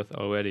Albereth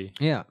already.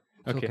 Yeah.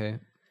 Okay.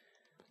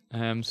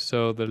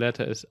 So the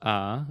letter is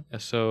A.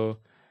 So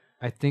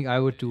I think I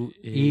would do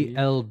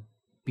ELB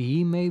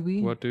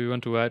maybe. What do you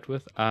want to write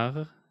with?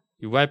 R.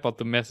 You wipe out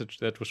the message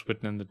that was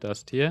written in the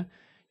dust here.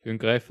 You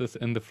engrave this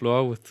in the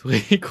floor with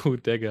 3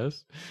 crude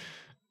daggers.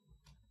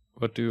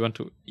 What do you want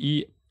to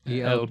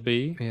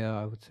ELB?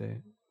 Yeah, I would say.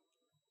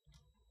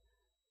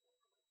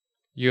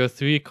 Your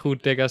 3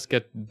 crude daggers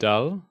get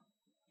dull.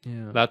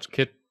 Yeah. Large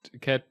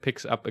cat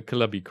picks up a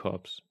killer bee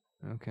corpse.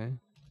 Okay.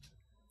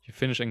 You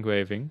finish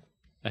engraving.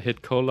 I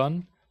hit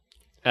colon.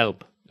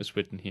 Alb is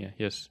written here.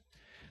 Yes.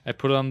 I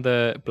put on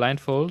the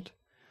blindfold.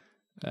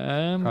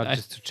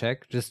 Just to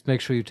check. Just make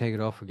sure you take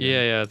it off again.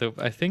 Yeah.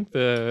 I think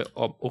the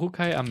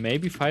Urukai are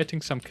maybe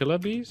fighting some killer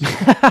bees.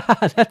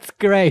 That's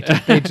great.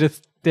 They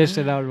just dish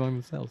it out among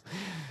themselves.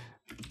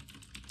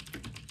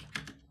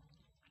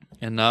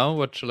 And now,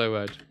 what shall I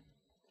write?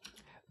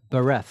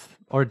 Bereth.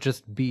 Or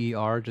just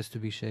BER, just to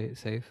be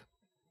safe.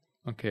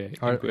 Okay.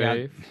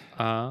 Engrave.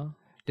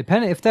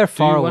 Depending if they're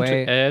far away. Do you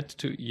want to add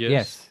to...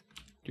 Yes.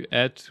 You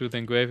add to the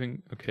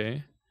engraving.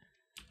 Okay.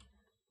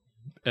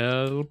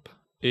 Elb.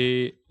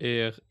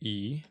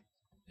 E-R-I.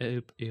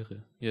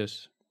 Elb-Ere.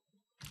 Yes.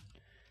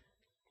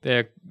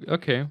 There.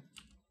 Okay.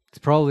 It's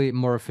probably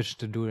more efficient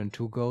to do it in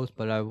 2 goes,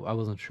 but I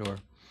wasn't sure.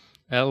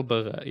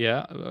 Elber,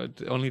 yeah.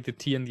 Only the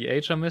T and the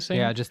H are missing?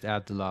 Yeah, just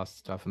add the last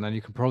stuff, and then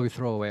you can probably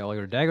throw away all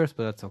your daggers,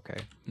 but that's okay.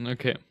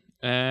 Okay.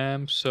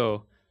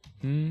 So.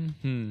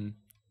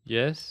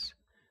 Yes.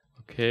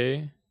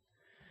 Okay.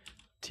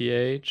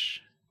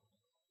 TH.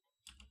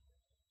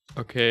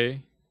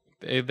 Okay.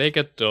 They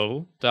get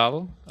dull.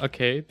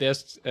 Okay.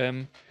 There's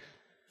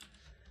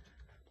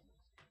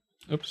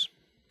oops.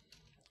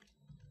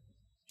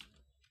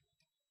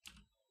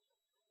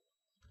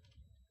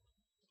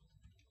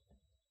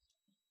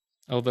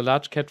 Oh, the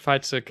large cat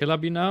fights a killer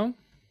bee now.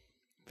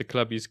 The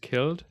killer bee is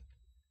killed.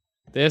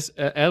 There's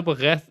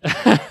Albereth.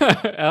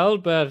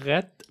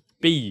 Albereth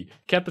B.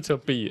 Capital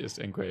B is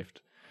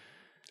engraved.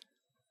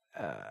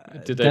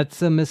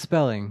 That's a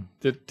misspelling.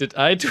 Did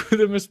I do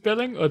the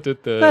misspelling or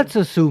did the... Let's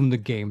assume the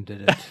game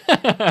did it.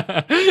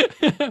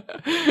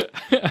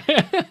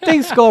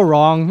 Things go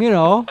wrong,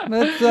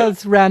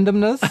 that's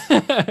randomness.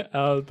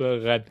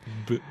 Albereth.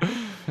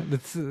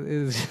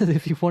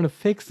 If you want to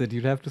fix it,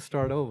 you'd have to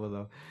start over,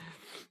 though.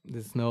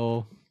 There's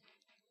no...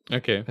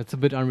 Okay. That's a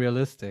bit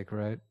unrealistic,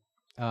 right?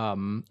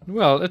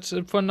 Well, it's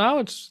for now.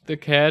 It's the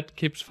cat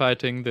keeps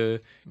fighting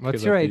the.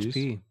 What's your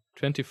HP?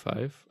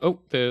 25. Oh,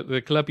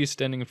 the killer bee is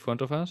standing in front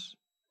of us.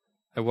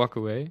 I walk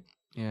away.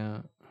 Yeah.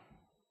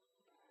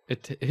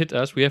 It hit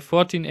us. We have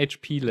 14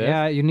 HP left.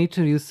 Yeah, you need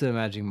to use the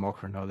magic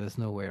marker now. There's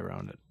no way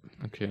around it.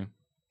 Okay.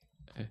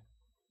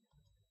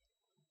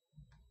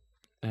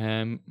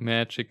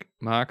 Magic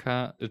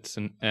marker. It's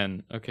an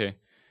N. Okay.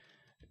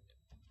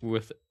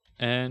 With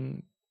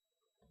N,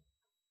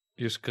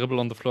 you scribble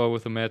on the floor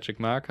with a magic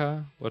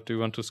marker. What do you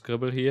want to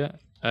scribble here?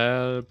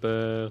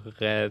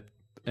 Albereth,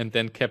 and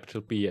then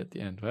capital B at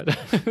the end, right?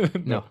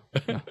 No.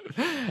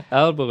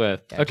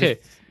 Albereth. Yeah, okay.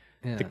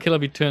 Yeah. The killer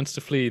bee turns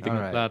to flee. The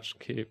right. large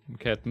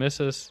cat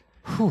misses.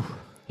 Whew.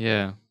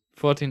 Yeah.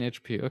 14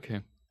 HP.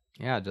 Okay.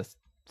 Yeah, just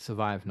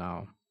survive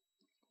now.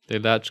 The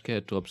large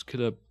cat drops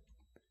killer.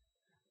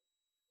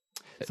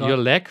 So your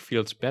leg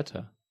feels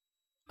better.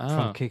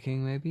 From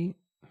kicking, maybe?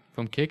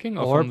 From kicking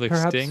or from the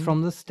perhaps sting?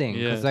 From the sting,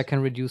 because Yes. that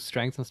can reduce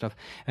strength and stuff.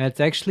 And it's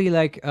actually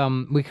like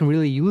we can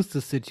really use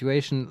this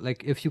situation.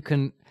 Like if you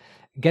can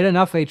get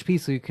enough HP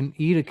so you can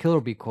eat a killer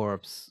bee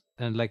corpse,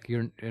 and like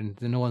and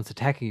no one's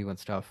attacking you and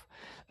stuff.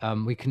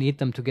 We can eat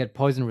them to get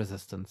poison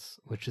resistance,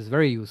 which is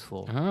very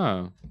useful.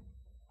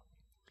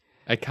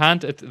 I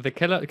can't. The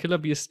killer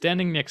bee is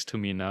standing next to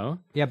me now.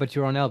 Yeah, but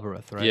you're on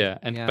Albereth, right? Yeah,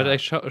 but I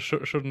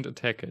shouldn't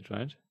attack it,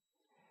 right?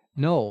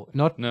 No,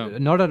 not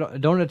at all.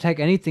 Don't attack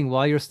anything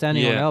while you're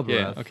standing on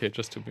Albereth. Yeah, okay,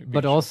 just to be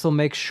but sure. Also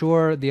make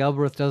sure the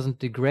Albereth doesn't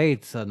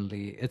degrade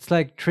suddenly. It's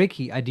like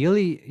tricky.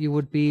 Ideally, you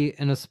would be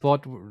in a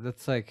spot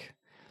that's like,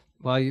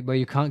 where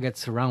you can't get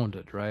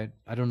surrounded, right?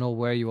 I don't know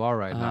where you are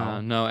right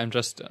now. No, I'm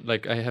just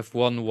like I have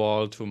one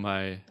wall to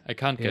my. I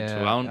can't get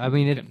around. I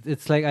mean,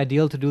 it's like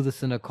ideal to do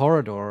this in a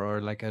corridor or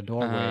like a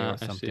doorway or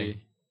something. I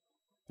see.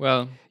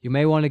 Well, you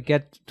may want to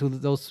get to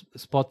those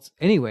spots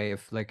anyway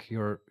if like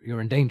you're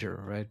in danger,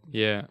 right?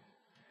 Yeah.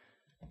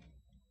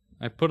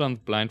 I put on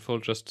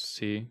blindfold just to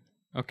see.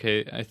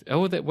 Okay.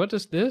 What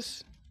is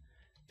this?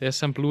 There's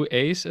some blue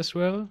A's as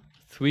well.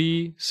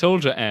 3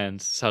 soldier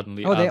ants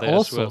suddenly. Oh, they there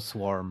also as well.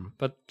 swarm.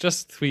 But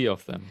just 3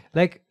 of them.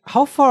 Like,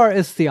 how far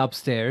is the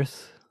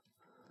upstairs?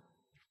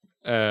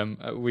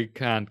 We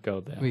can't go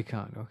there. We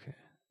can't. Okay,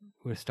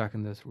 we're stuck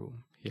in this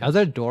room. Yes. Are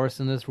there doors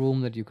in this room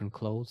that you can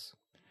close?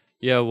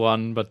 Yeah,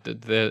 one, but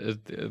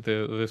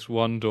this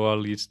one door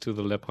leads to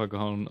the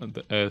leprechaun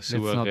sewer. It's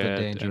not the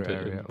danger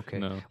area. Okay.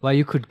 No. Well,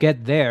 you could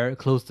get there,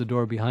 close the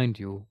door behind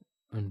you,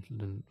 and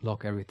then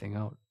lock everything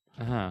out.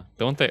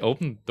 Don't they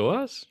open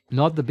doors?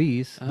 Not the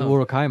bees. The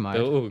Urukai might.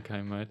 The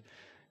Urukai might.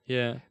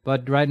 Yeah.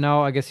 But right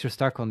now, I guess you're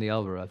stuck on the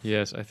Albereth.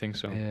 Yes, I think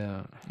so.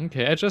 Yeah.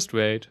 Okay, I just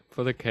wait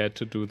for the cat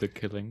to do the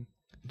killing.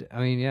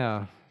 I mean,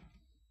 yeah.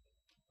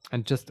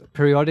 And just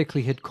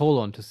periodically hit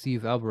colon to see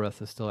if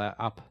Albereth is still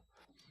up.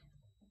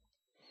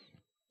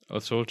 Oh,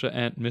 soldier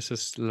ant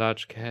misses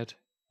large cat.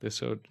 They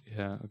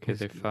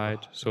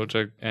fight.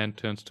 Soldier ant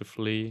turns to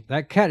flee.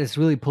 That cat is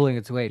really pulling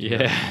its weight.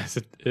 Yes,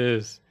 it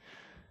is.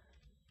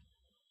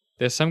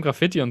 There's some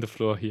graffiti on the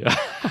floor here.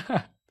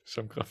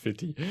 Some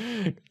graffiti.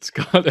 It's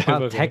called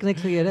well,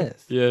 technically it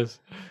is. Yes.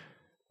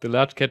 The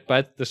large cat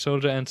bites the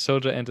soldier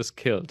ant is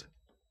killed.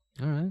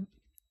 All right.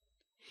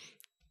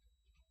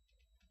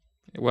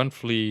 One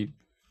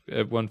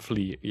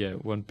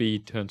bee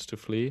turns to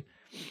flee.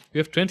 You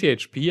have 20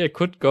 HP. I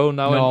could go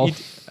now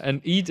and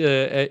eat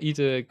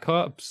a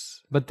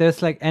corpse. But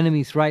there's like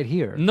enemies right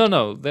here.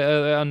 No,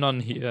 there are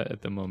none here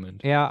at the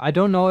moment. Yeah, I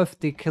don't know if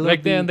the killer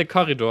they're in the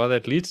corridor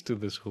that leads to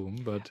this room,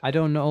 but I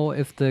don't know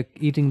if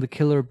eating the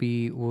killer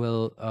bee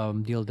will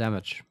deal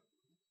damage.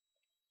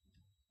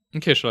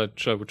 Okay, shall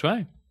we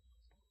try?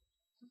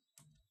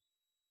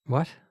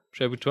 What?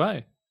 Shall we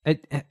try?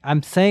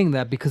 I'm saying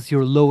that because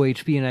you're low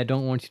HP and I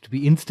don't want you to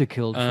be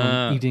insta-killed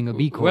from eating a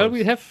bee corpse. Well,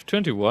 we have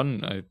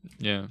 21.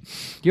 Yeah.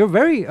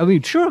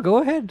 Sure, go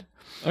ahead.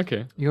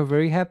 Okay. You're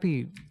very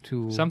happy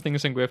to... Something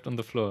is engraved on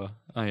the floor.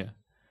 Yeah.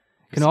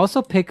 You can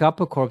also pick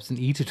up a corpse and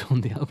eat it on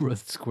the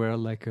Albereth Square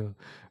like a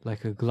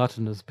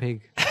gluttonous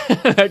pig.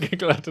 Like a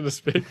gluttonous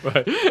pig,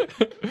 right?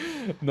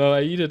 No,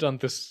 I eat it on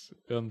this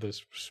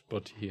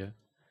spot here.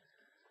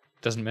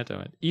 Doesn't matter,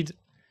 right? Eat...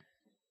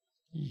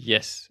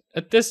 Yes.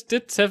 This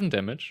did 7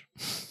 damage.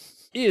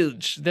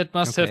 Ilch, that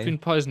must have been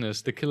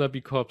poisonous. The killer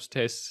bee corpse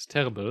tastes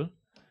terrible.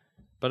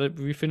 But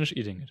we finish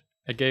eating it.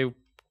 I go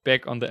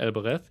back on the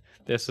Albereth.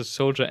 There's a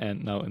soldier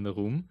ant now in the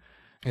room.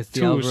 Is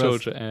the 2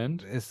 soldier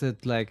ant. Is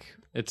it like...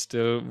 It's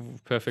still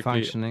perfectly...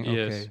 functioning?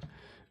 Yes. Okay.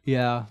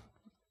 Yeah.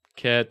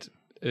 Cat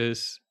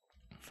is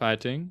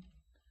fighting.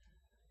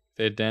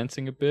 They're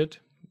dancing a bit.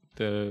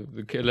 The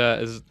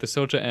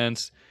soldier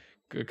ants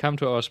come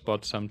to our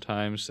spot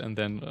sometimes, and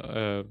then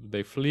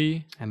they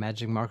flee. And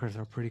magic markers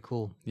are pretty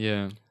cool.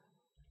 Yeah.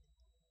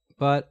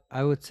 But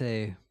I would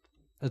say,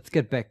 let's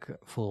get back up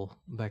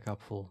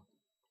full.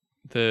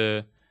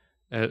 The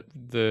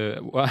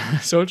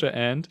soldier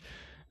ant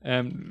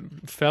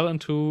fell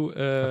into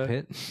a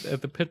pit.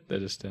 The pit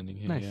that is standing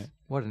here. Nice. Yeah.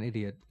 What an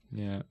idiot.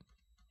 Yeah.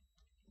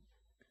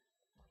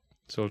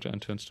 Soldier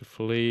ant turns to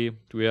flee.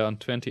 We are on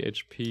 20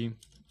 HP.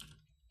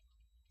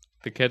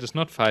 The cat is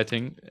not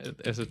fighting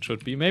as it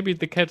should be. Maybe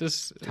the cat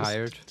is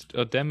tired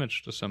or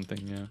damaged or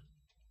something. Yeah,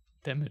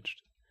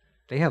 damaged.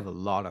 They have a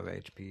lot of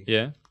HP.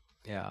 Yeah.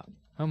 Yeah.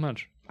 How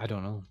much? I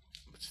don't know,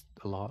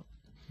 a lot.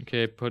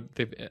 Okay, put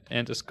the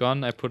ant is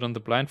gone. I put on the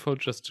blindfold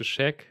just to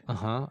check.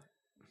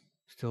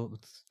 Still,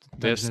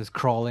 there's is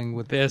crawling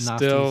with. There's nasties.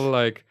 Still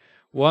like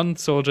 1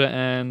 soldier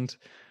ant,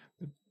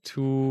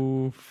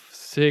 2,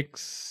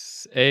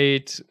 6,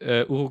 8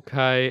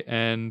 urukai,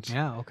 and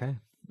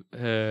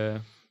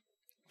okay.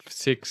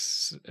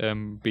 6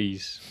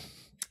 bees.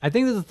 I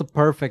think this is the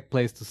perfect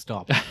place to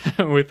stop.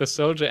 With the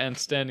soldier ant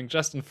standing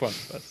just in front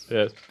of us.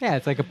 Yes. Yeah,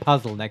 it's like a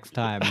puzzle next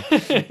time.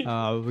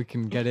 We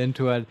can get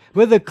into it.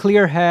 With a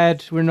clear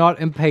head, we're not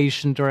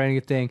impatient or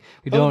anything.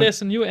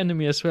 There's a new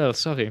enemy as well,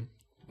 sorry.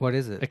 What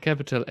is it? A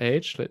capital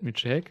H, let me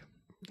check.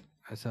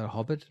 Is that a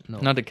hobbit? No.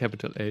 Not a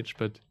capital H,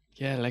 but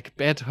yeah, like a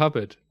bad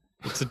hobbit.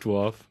 It's a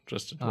dwarf,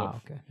 just a dwarf.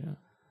 Okay. Yeah.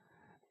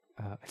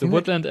 The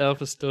woodland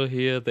elf is still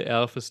here. The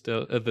elf is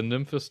still. The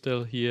nymph is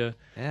still here.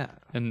 Yeah.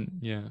 And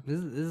yeah.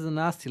 This is a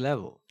nasty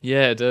level.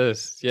 Yeah, it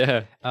is.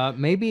 Yeah.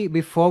 Maybe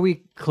before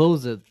we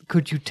close it,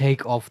 could you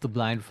take off the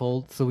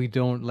blindfold so we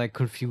don't like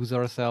confuse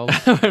ourselves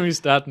when we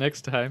start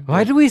next time?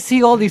 Why do we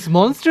see all these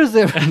monsters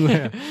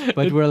everywhere?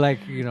 But we're like,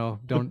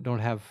 don't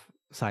have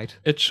sight.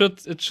 It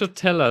should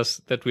tell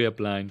us that we are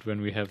blind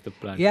when we have the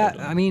blindfold. Yeah,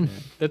 I mean,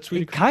 that's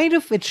really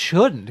it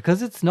shouldn't,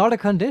 because it's not a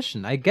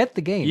condition. I get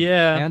the game.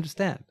 Yeah, I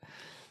understand.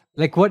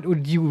 Like, what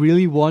would you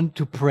really want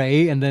to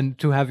pray and then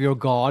to have your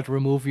god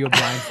remove your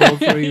blindfold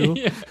for you?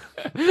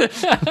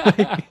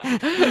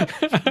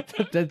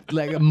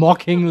 like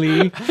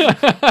mockingly.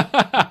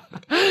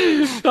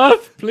 Stop,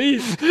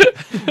 please.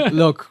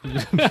 Look,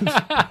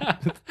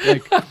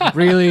 like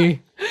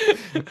really,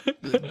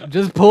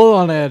 just pull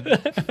on it.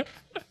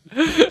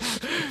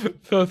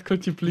 Thoth,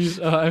 could you please?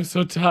 I'm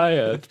so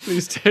tired.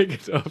 Please take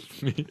it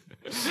off me.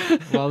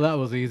 Well, that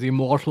was easy,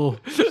 mortal.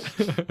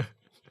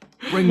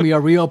 Bring me a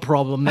real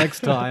problem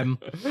next time.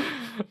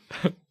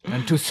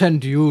 And to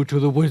send you to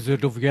the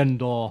Wizard of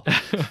Yendor.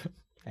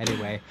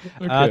 Anyway,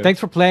 thanks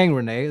for playing,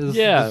 René. This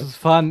is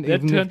fun.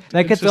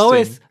 It's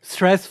always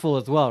stressful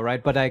as well,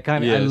 right? But I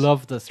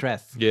love the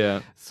stress.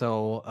 Yeah.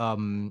 So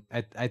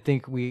I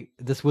think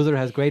this wizard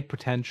has great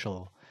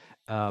potential.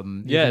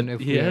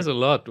 He has a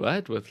lot,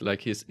 right? With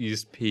like his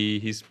ESP,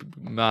 his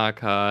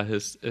marker,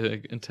 his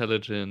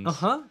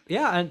intelligence.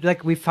 Yeah, and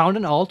like we found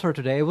an altar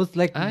today. It was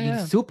like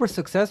super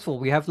successful.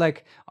 We have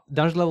like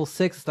dungeon level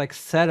 6 like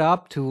set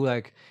up to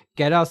like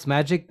get us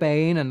Magic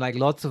Bane and like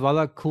lots of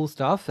other cool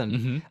stuff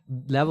and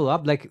level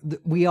up. Like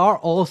we are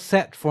all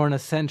set for an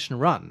ascension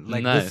run.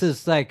 Like this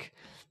is like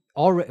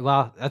already.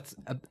 Well, that's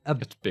a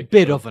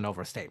bit of an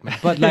overstatement,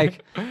 but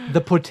like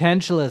the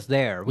potential is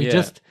there.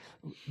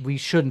 We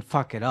shouldn't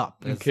fuck it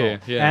up.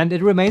 And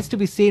it remains to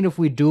be seen if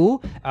we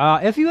do.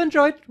 If you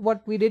enjoyed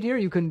what we did here,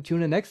 you can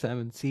tune in next time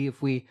and see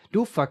if we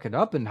do fuck it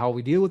up and how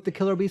we deal with the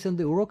killer bees and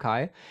the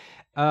urukai.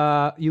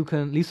 You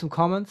can leave some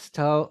comments,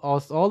 tell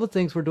us all the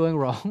things we're doing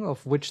wrong,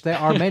 of which there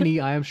are many,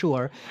 I am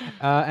sure.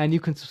 And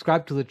you can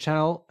subscribe to the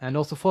channel and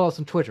also follow us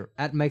on Twitter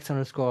at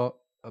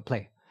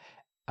 @makes_play.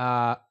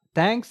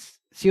 Thanks.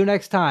 See you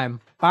next time.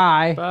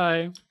 Bye.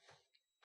 Bye.